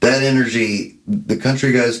energy, the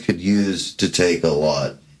country guys could use to take a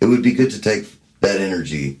lot. It would be good to take that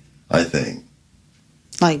energy, I think.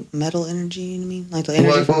 Like metal energy, you mean? Like the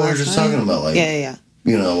energy like what we were just talking about. Like, yeah.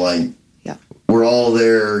 You know, like, we're all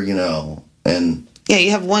there, you know, and... Yeah, you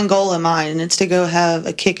have one goal in mind, and it's to go have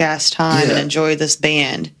a kick-ass time and enjoy this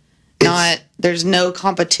band. There's no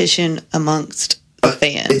competition amongst the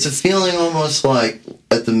fans. It's a feeling almost like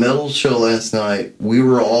at the metal show last night, we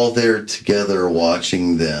were all there together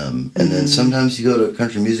watching them. And then sometimes you go to a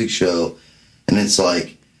country music show, and it's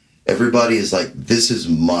like, everybody is like, this is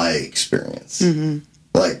my experience.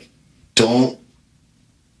 Like, don't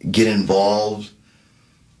get involved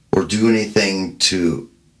or do anything to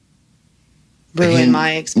ruin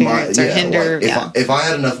my experience or hinder. Like if I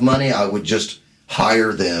had enough money, I would just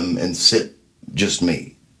hire them and sit just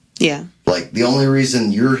me. Yeah. Like, the only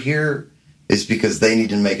reason you're here is because they need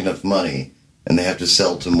to make enough money and they have to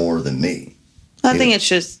sell to more than me. I think it's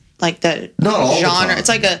just like that not all genre. The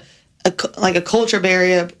time. It's like a culture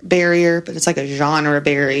barrier, but it's like a genre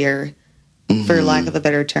barrier, for lack of a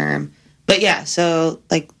better term. But yeah, so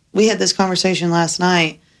like we had this conversation last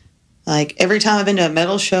night. Like, every time I've been to a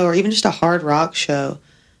metal show or even just a hard rock show,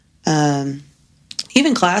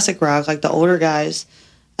 even classic rock, like the older guys,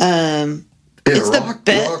 it's the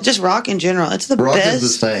best. Just rock in general. It's the rock best. Rock is the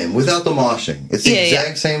same without the moshing. It's the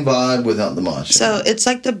exact same vibe without the moshing. So it's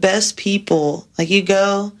like the best people. Like, you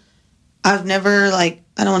go, I've never, like,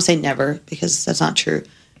 I don't want to say never because that's not true,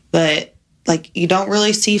 but like, you don't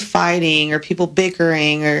really see fighting or people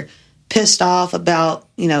bickering or pissed off about,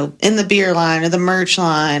 you know, in the beer line or the merch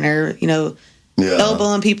line or, you know,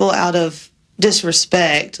 elbowing people out of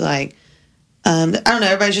disrespect. Like, I don't know,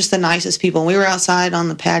 everybody's just the nicest people. And we were outside on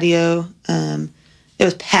the patio. It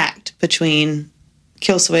was packed between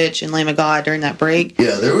Killswitch and Lamb of God during that break.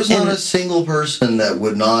 Yeah, there was not a single person that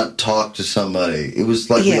would not talk to somebody. It was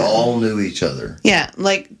like we all knew each other. Yeah,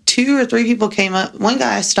 like 2 or 3 people came up. One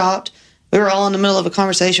guy stopped. We were all in the middle of a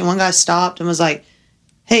conversation. One guy stopped and was like,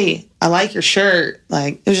 hey, I like your shirt.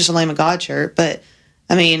 Like, it was just a Lamb of God shirt. But,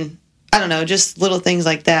 I mean, I don't know, just little things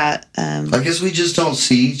like that. I guess we just don't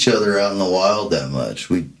see each other out in the wild that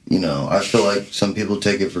much. I feel like some people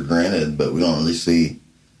take it for granted, but we don't really see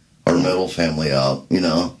our metal family out,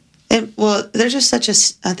 And, well, there's just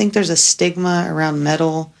I think there's a stigma around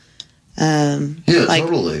metal.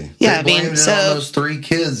 Totally. Yeah, they blamed it on those 3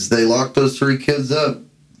 kids. They locked those 3 kids up.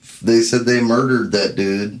 They said they murdered that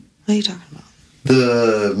dude. What are you talking about?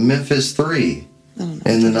 The Memphis 3. In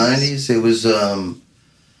the 90s, it was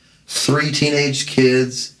 3 teenage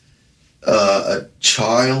kids. A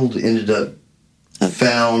child ended up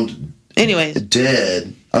found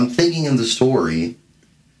dead. I'm thinking of the story.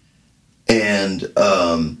 And,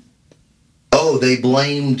 they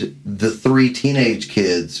blamed the 3 teenage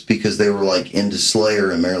kids because they were, into Slayer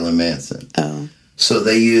and Marilyn Manson. Oh. So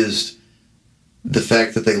they used the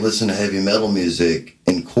fact that they listened to heavy metal music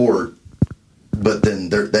in court, but then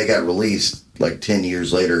they got released, 10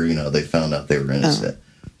 years later, they found out they were innocent.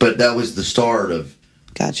 Oh. But that was the start of...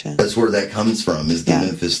 Gotcha. That's where that comes from, is the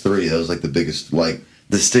Memphis 3. That was, the biggest,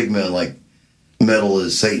 the stigma, metal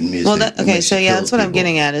is Satan music. Well, that's what I'm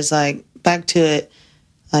getting at, is, back to it,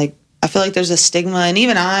 I feel like there's a stigma, and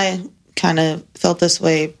even I kind of felt this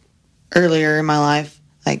way earlier in my life.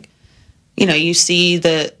 You see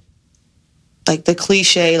the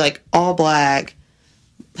cliche, all black,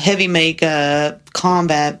 heavy makeup,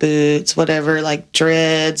 combat boots, whatever,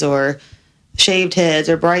 dreads or shaved heads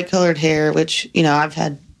or bright colored hair, which, I've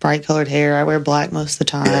had bright colored hair. I wear black most of the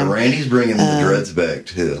time. Yeah, Randy's bringing the dreads back,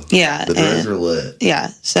 too. Yeah. The dreads are lit. Yeah.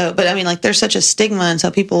 So, but there's such a stigma, and so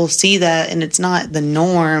people see that, and it's not the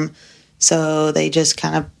norm. So they just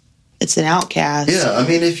kind of, it's an outcast. Yeah,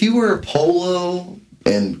 if you wear a polo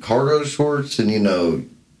and cargo shorts and,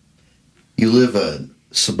 you live a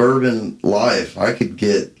suburban life, I could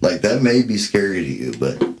get, that may be scary to you,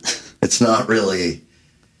 but it's not really.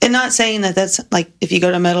 And not saying that that's, if you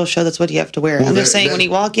go to a metal show, that's what you have to wear. Well, I'm just saying when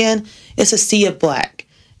you walk in, it's a sea of black.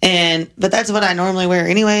 But that's what I normally wear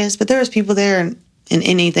anyways. But there was people there in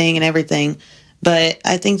anything and everything. But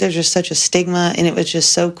I think there's just such a stigma, and it was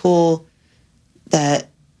just so cool that,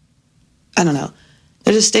 I don't know,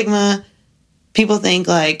 there's a stigma. People think,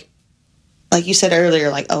 like you said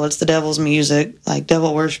earlier, it's the devil's music,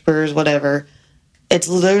 devil worshippers, whatever. It's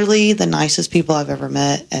literally the nicest people I've ever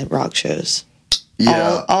met at rock shows.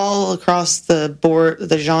 Yeah. All across the board,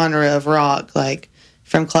 the genre of rock,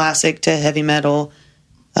 from classic to heavy metal,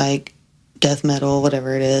 death metal,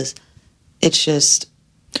 whatever it is. It's just...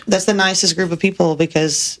 That's the nicest group of people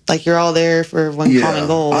because, you're all there for one common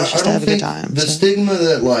goal, which is to have a good time. The stigma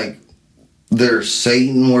that, they're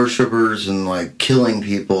Satan worshipers and, killing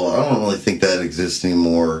people, I don't really think that exists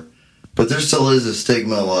anymore. But there still is a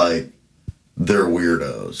stigma, they're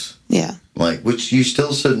weirdos. Yeah. Which you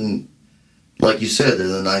still shouldn't, you said, they're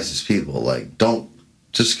the nicest people. Don't,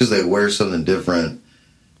 just because they wear something different,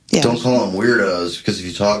 don't call them weirdos, because if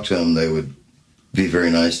you talk to them, they would be very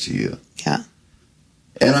nice to you. Yeah.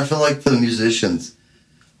 And I feel like the musicians,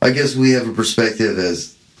 I guess we have a perspective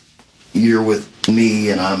as you're with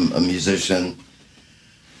me and I'm a musician.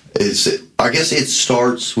 I guess it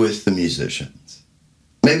starts with the musicians.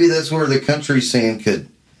 Maybe that's where the country scene could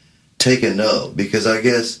take a note, because I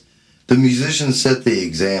guess the musicians set the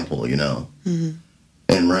example, Mm-hmm.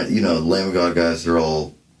 And, Lamb of God guys, they're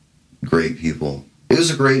all great people. It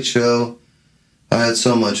was a great show. I had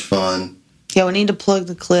so much fun. Yeah, we need to plug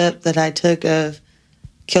the clip that I took of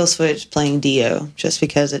Killswitch playing Dio, just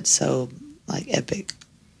because it's so epic.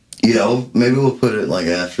 Yeah, maybe we'll put it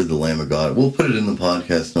after the Lamb of God. We'll put it in the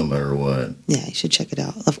podcast no matter what. Yeah, you should check it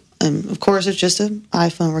out. Of course, it's just an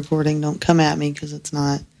iPhone recording. Don't come at me because it's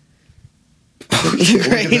not. We're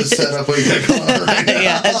going to set up what you got going on right now.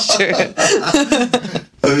 Yeah, that's true.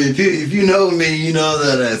 If you know me, you know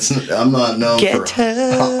that I'm not known for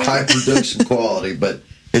high production quality, but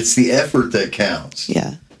it's the effort that counts.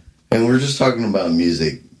 Yeah. And we're just talking about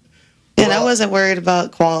music. And I wasn't worried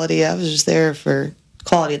about quality. I was just there for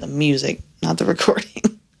quality of the music, not the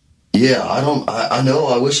recording. Yeah, I know.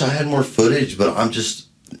 I wish I had more footage, but I'm just...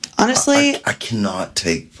 Honestly... I cannot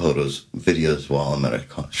take videos while I'm at a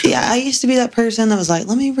concert. Yeah, I used to be that person that was let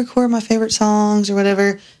me record my favorite songs or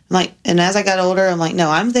whatever. And as I got older, I'm no,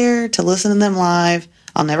 I'm there to listen to them live.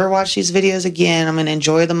 I'll never watch these videos again. I'm going to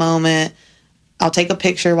enjoy the moment. I'll take a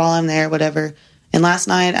picture while I'm there, whatever. And last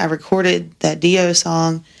night, I recorded that Dio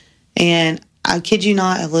song, and I kid you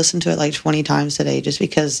not, I've listened to it 20 times today just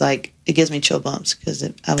because, it gives me chill bumps because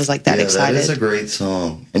I was that excited. That is a great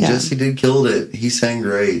song. And Jesse killed it. He sang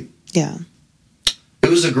great. Yeah. It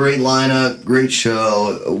was a great lineup, great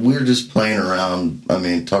show. We were just playing around,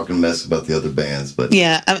 talking mess about the other bands. But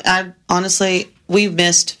yeah, I honestly, we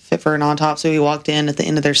missed Fit for an Autopsy. We walked in at the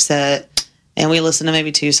end of their set, and we listened to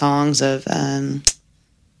maybe 2 songs of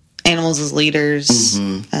Animals as Leaders,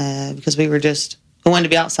 because we wanted to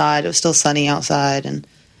be outside. It was still sunny outside, and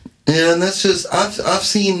and that's just I've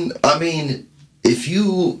seen. I mean,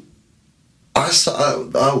 I saw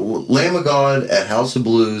Lamb of God at House of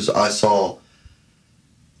Blues. I saw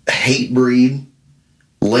Hatebreed,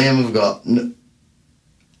 Lamb of God,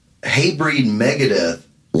 Hatebreed, Megadeth,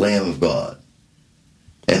 Lamb of God,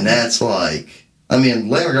 and that's like, I mean,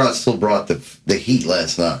 Lamb of God still brought the heat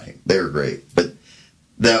last night. They were great, but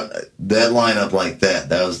that lineup like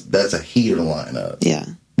that's a heater lineup. Yeah,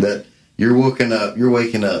 that you're waking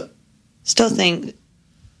up. Still think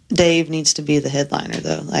Dave needs to be the headliner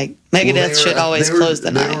though. Like Megadeth should always close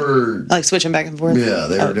the night. Like switching back and forth. Yeah,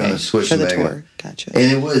 they were doing a switch for the back. tour. Gotcha.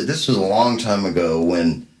 And this was a long time ago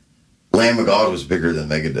when Lamb of God was bigger than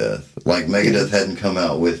Megadeth. Like Megadeth hadn't come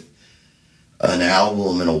out with an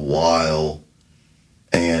album in a while,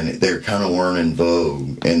 and they kind of weren't in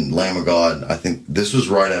vogue. And Lamb of God, I think this was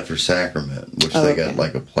right after Sacrament, which they got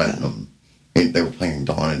like a platinum. And they were playing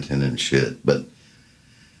Donington and shit, but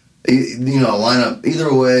lineup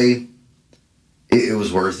either way, it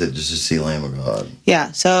was worth it just to see Lamb of God.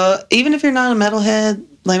 Yeah, so even if you're not a metalhead,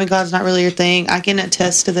 Lamb of God's not really your thing. I can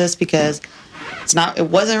attest to this because it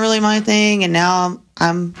wasn't really my thing, and now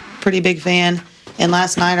I'm a pretty big fan. And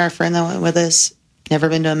last night, our friend that went with us, never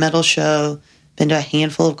been to a metal show, been to a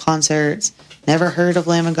handful of concerts, never heard of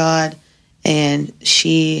Lamb of God, and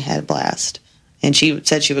she had a blast. And she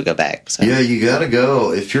said she would go back. So. Yeah, you got to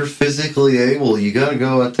go. If you're physically able, you got to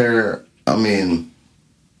go out there. I mean,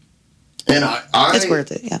 and I it's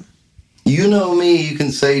worth it, yeah. You know me, you can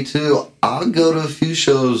say too, I'll go to a few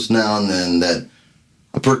shows now and then that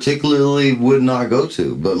I particularly would not go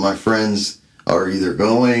to, but my friends are either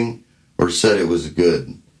going or said it was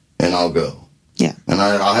good, and I'll go. Yeah. And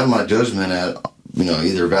I'll have my judgment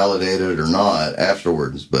either validated or not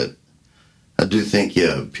afterwards, but I do think,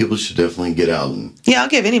 people should definitely get out and... Yeah, I'll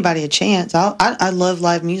give anybody a chance. I love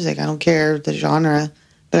live music. I don't care the genre,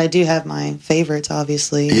 but I do have my favorites,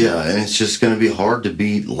 obviously. Yeah, and it's just going to be hard to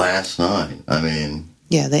beat last night. I mean...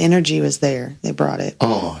 Yeah, the energy was there. They brought it.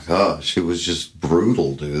 Oh, my gosh. It was just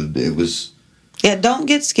brutal, dude. It was... Yeah, don't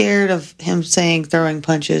get scared of him saying throwing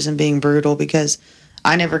punches and being brutal, because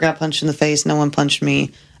I never got punched in the face. No one punched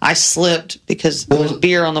me. I slipped because there was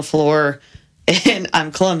beer on the floor, and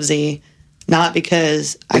I'm clumsy. Not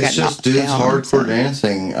because I got knocked down. It's just dudes hardcore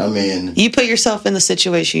dancing. I mean... You put yourself in the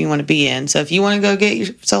situation you want to be in. So if you want to go get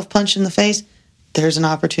yourself punched in the face, there's an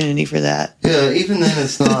opportunity for that. Yeah, even then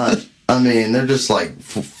it's not... I mean, they're just like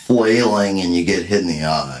flailing and you get hit in the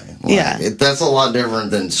eye. Like, that's a lot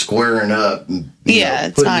different than squaring up. And,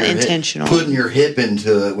 it's not intentional. Putting your hip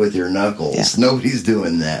into it with your knuckles. Yeah. Nobody's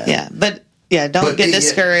doing that. Yeah, but... Yeah, don't get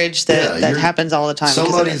discouraged. That happens all the time.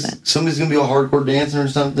 Somebody's going to be a hardcore dancer or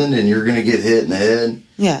something, and you're going to get hit in the head.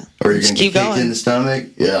 Yeah. Or you're going to get kicked in the stomach.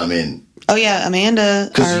 Yeah, I mean... Oh, yeah,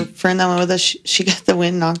 Amanda, our friend that went with us, she got the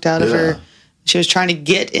wind knocked out of her. She was trying to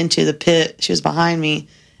get into the pit. She was behind me,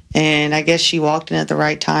 and I guess she walked in at the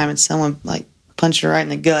right time, and someone, punched her right in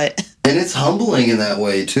the gut. And it's humbling in that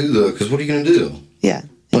way, too, though, because what are you going to do? Yeah,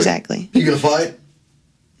 exactly. You going to fight?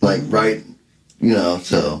 Right...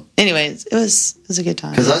 so... Anyways, it was a good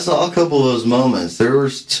time. Because I saw a couple of those moments. There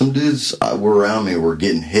were some dudes were around me were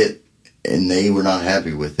getting hit, and they were not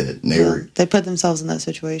happy with it. And they put themselves in that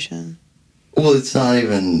situation. Well, it's not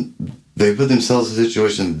even... They put themselves in a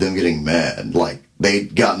situation of them getting mad. Like, they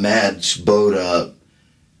got mad, bowed up,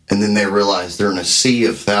 and then they realized they're in a sea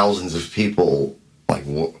of thousands of people. Like,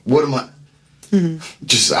 what am I...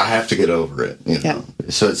 Mm-hmm. I have to get over it, Yeah.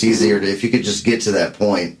 So it's easier to... If you could just get to that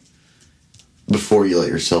point before you let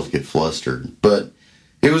yourself get flustered. But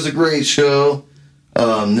it was a great show.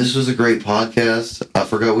 This was a great podcast. I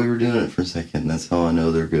forgot we were doing it for a second. That's how I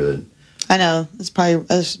know they're good. I know. It's probably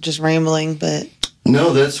us just rambling, but...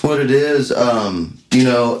 No, that's what it is.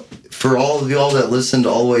 For all of y'all that listened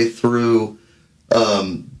all the way through,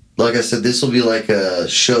 like I said, this will be like a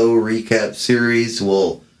show recap series.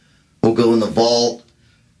 We'll go in the vault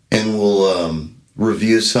and we'll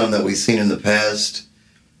review some that we've seen in the past.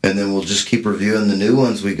 And then we'll just keep reviewing the new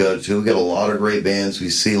ones we go to. We got a lot of great bands. We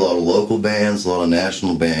see a lot of local bands, a lot of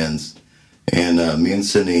national bands. And me and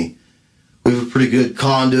Sydney, we have a pretty good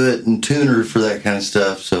conduit and tuner for that kind of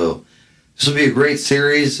stuff. So this will be a great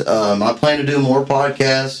series. I plan to do more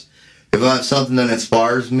podcasts. If I have something that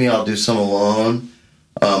inspires me, I'll do some alone.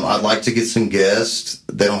 I'd like to get some guests.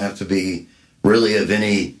 They don't have to be really of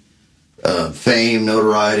any fame,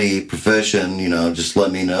 notoriety, profession. Just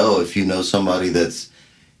let me know if you know somebody that's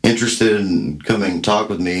interested in coming talk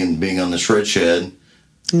with me and being on the Shred Shed,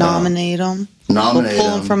 nominate them. Nominate We'll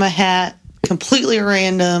pull them them from a hat, completely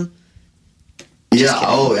random. Yeah.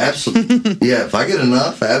 Oh, absolutely. Yeah. If I get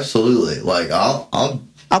enough, absolutely. Like I'll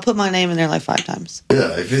put my name in there like 5 times.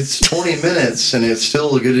 Yeah. If it's 20 minutes and it's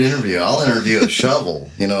still a good interview, I'll interview a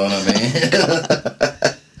shovel. You know what I mean?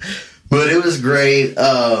 But it was great.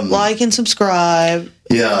 Like and subscribe.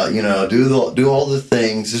 Yeah, do all the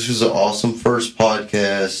things. This was an awesome first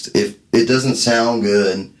podcast. If it doesn't sound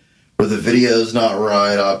good or the video's not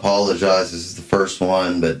right, I apologize. This is the first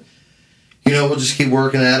one, but we'll just keep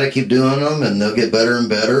working at it, keep doing them, and they'll get better and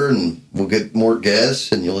better, and we'll get more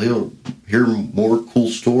guests, and you'll hear more cool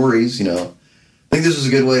stories. I think this was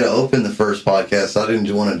a good way to open the first podcast. I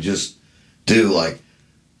didn't want to just do like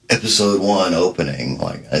episode 1 opening.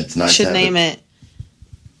 Like, it's nice. Should name it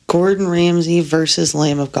Gordon Ramsay versus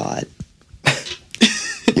Lamb of God.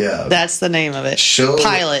 Yeah, that's the name of it.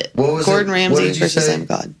 Pilot. What was Gordon it? Ramsay versus Lamb of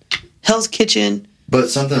God. Hell's Kitchen. But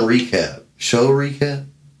something recap. Show recap.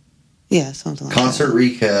 Yeah, something like Concert that.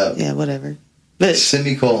 recap. Yeah, whatever. But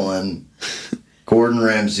semicolon. Gordon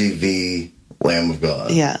Ramsay v. Lamb of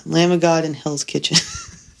God. Yeah, Lamb of God in Hell's Kitchen.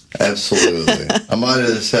 Absolutely. I'm out of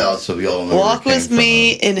this house, so y'all know. Walk with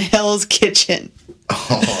me in Hell's Kitchen.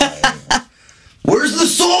 Oh, where's the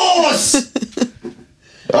sauce?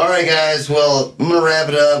 All right, guys. Well, I'm gonna wrap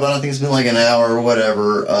it up. I don't think it's been like an hour or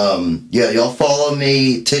whatever. Yeah, y'all follow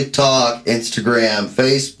me: TikTok, Instagram,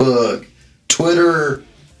 Facebook, Twitter,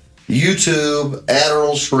 YouTube at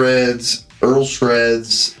Earlshreds.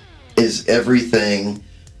 Earlshreds is everything.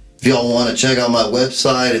 If y'all want to check out my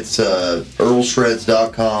website, it's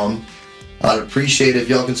Earlshreds.com. I'd appreciate it if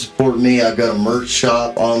y'all can support me. I've got a merch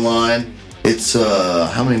shop online. It's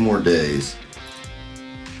how many more days?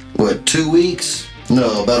 What, 2 weeks?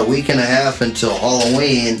 No, about a week and a half until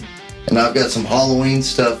Halloween, and I've got some Halloween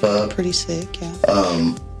stuff up. Pretty sick, yeah.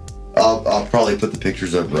 I'll probably put the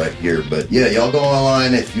pictures up right here, but yeah, y'all go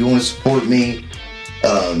online if you want to support me.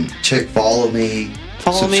 Follow me.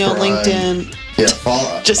 Follow me on LinkedIn. Yeah,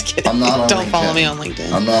 follow. Just kidding. I'm not on Don't LinkedIn. follow me on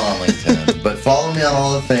LinkedIn. I'm not on LinkedIn, but follow me on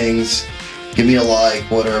all the things. Give me a like,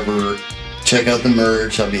 whatever. Check out the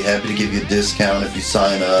merch. I'll be happy to give you a discount if you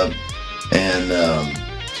sign up. And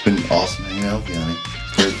it's been awesome hanging out with you, honey.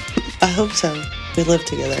 It's great. I hope so. We live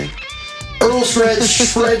together.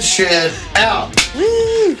 Earlshreds Shred Shed out.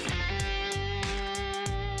 Woo!